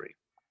country.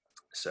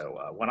 So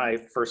when I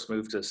first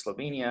moved to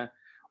Slovenia,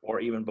 or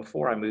even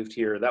before I moved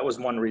here, that was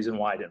one reason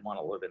why I didn't want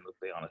to live in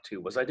Ljubljana too,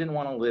 was I didn't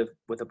want to live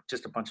with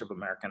just a bunch of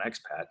American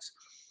expats.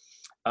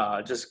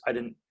 I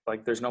didn't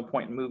like, there's no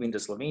point in moving to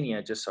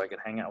Slovenia just so I could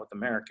hang out with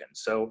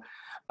Americans. So,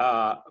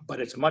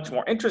 but it's much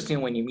more interesting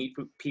when you meet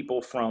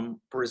people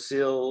from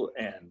Brazil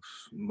and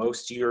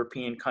most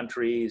European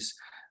countries,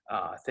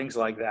 things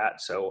like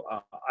that. So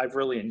I've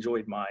really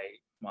enjoyed my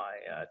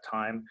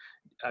time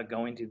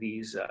going to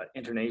these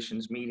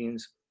Internations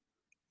meetings.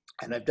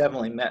 And I've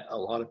definitely met a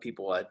lot of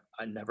people I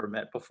never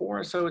met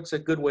before. So it's a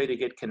good way to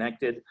get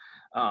connected.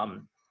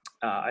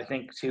 I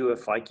think too,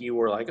 if like you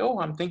were like, oh,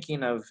 I'm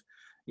thinking of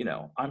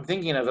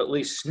at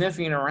least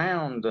sniffing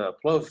around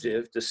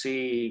Plovdiv to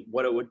see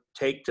what it would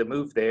take to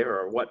move there,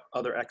 or what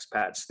other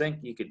expats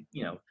think. You could,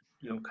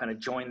 kind of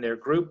join their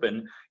group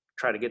and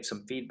try to get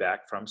some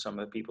feedback from some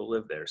of the people who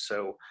live there.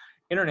 So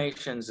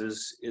Internations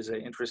is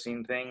an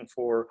interesting thing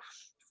for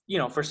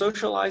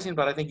socializing,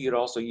 but I think you'd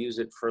also use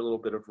it for a little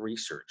bit of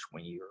research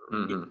when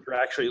you're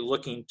actually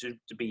looking to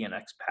be an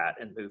expat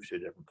and move to a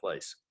different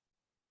place.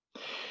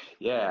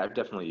 Yeah, I've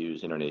definitely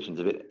used Internations.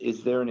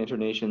 Is there an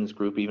Internations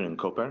group even in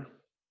Koper?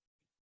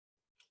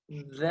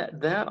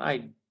 That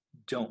I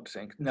don't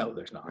think. No,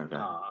 there's not.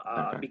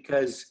 Okay.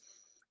 Because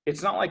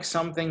it's not like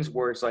some things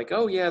where it's like,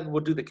 oh yeah,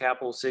 we'll do the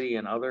capital city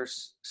and other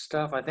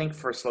stuff. I think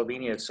for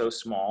Slovenia, it's so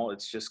small.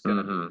 It's just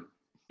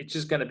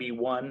gonna be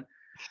one.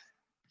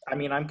 I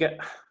mean, I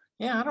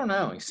don't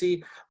know. You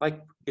see,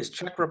 like, is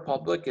Czech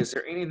Republic, is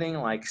there anything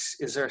like,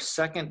 is there a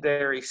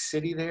secondary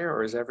city there,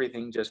 or is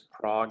everything just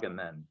Prague and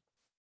then?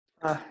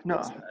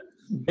 No.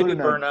 Maybe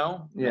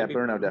Brno. Yeah,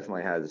 Brno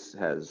definitely has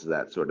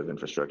that sort of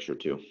infrastructure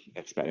too,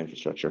 expat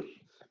infrastructure.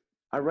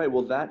 All right,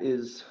 well, that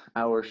is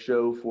our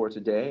show for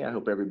today. I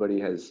hope everybody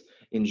has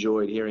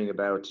enjoyed hearing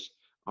about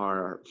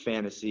our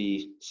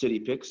fantasy city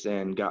picks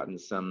and gotten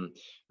some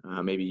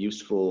maybe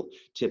useful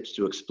tips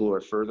to explore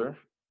further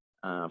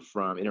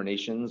from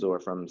Internations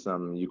or from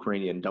some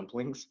Ukrainian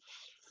dumplings.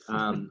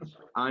 I'm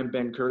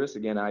Ben Curtis.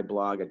 Again, I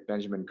blog at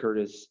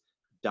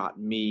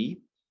benjamincurtis.me.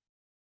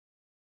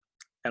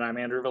 And I'm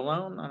Andrew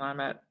Vallone, and I'm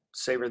at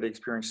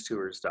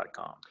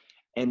savortheexperiencetours.com.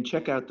 And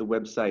check out the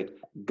website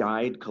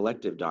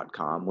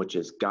guidecollective.com, which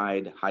is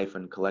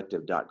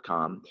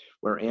guide-collective.com,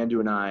 where Andrew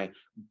and I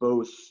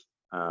both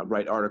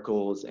write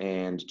articles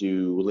and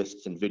do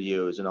lists and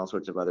videos and all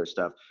sorts of other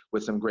stuff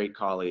with some great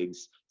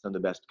colleagues, some of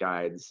the best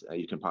guides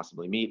you can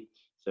possibly meet.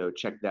 So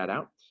check that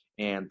out.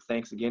 And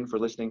thanks again for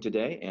listening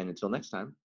today. And until next time.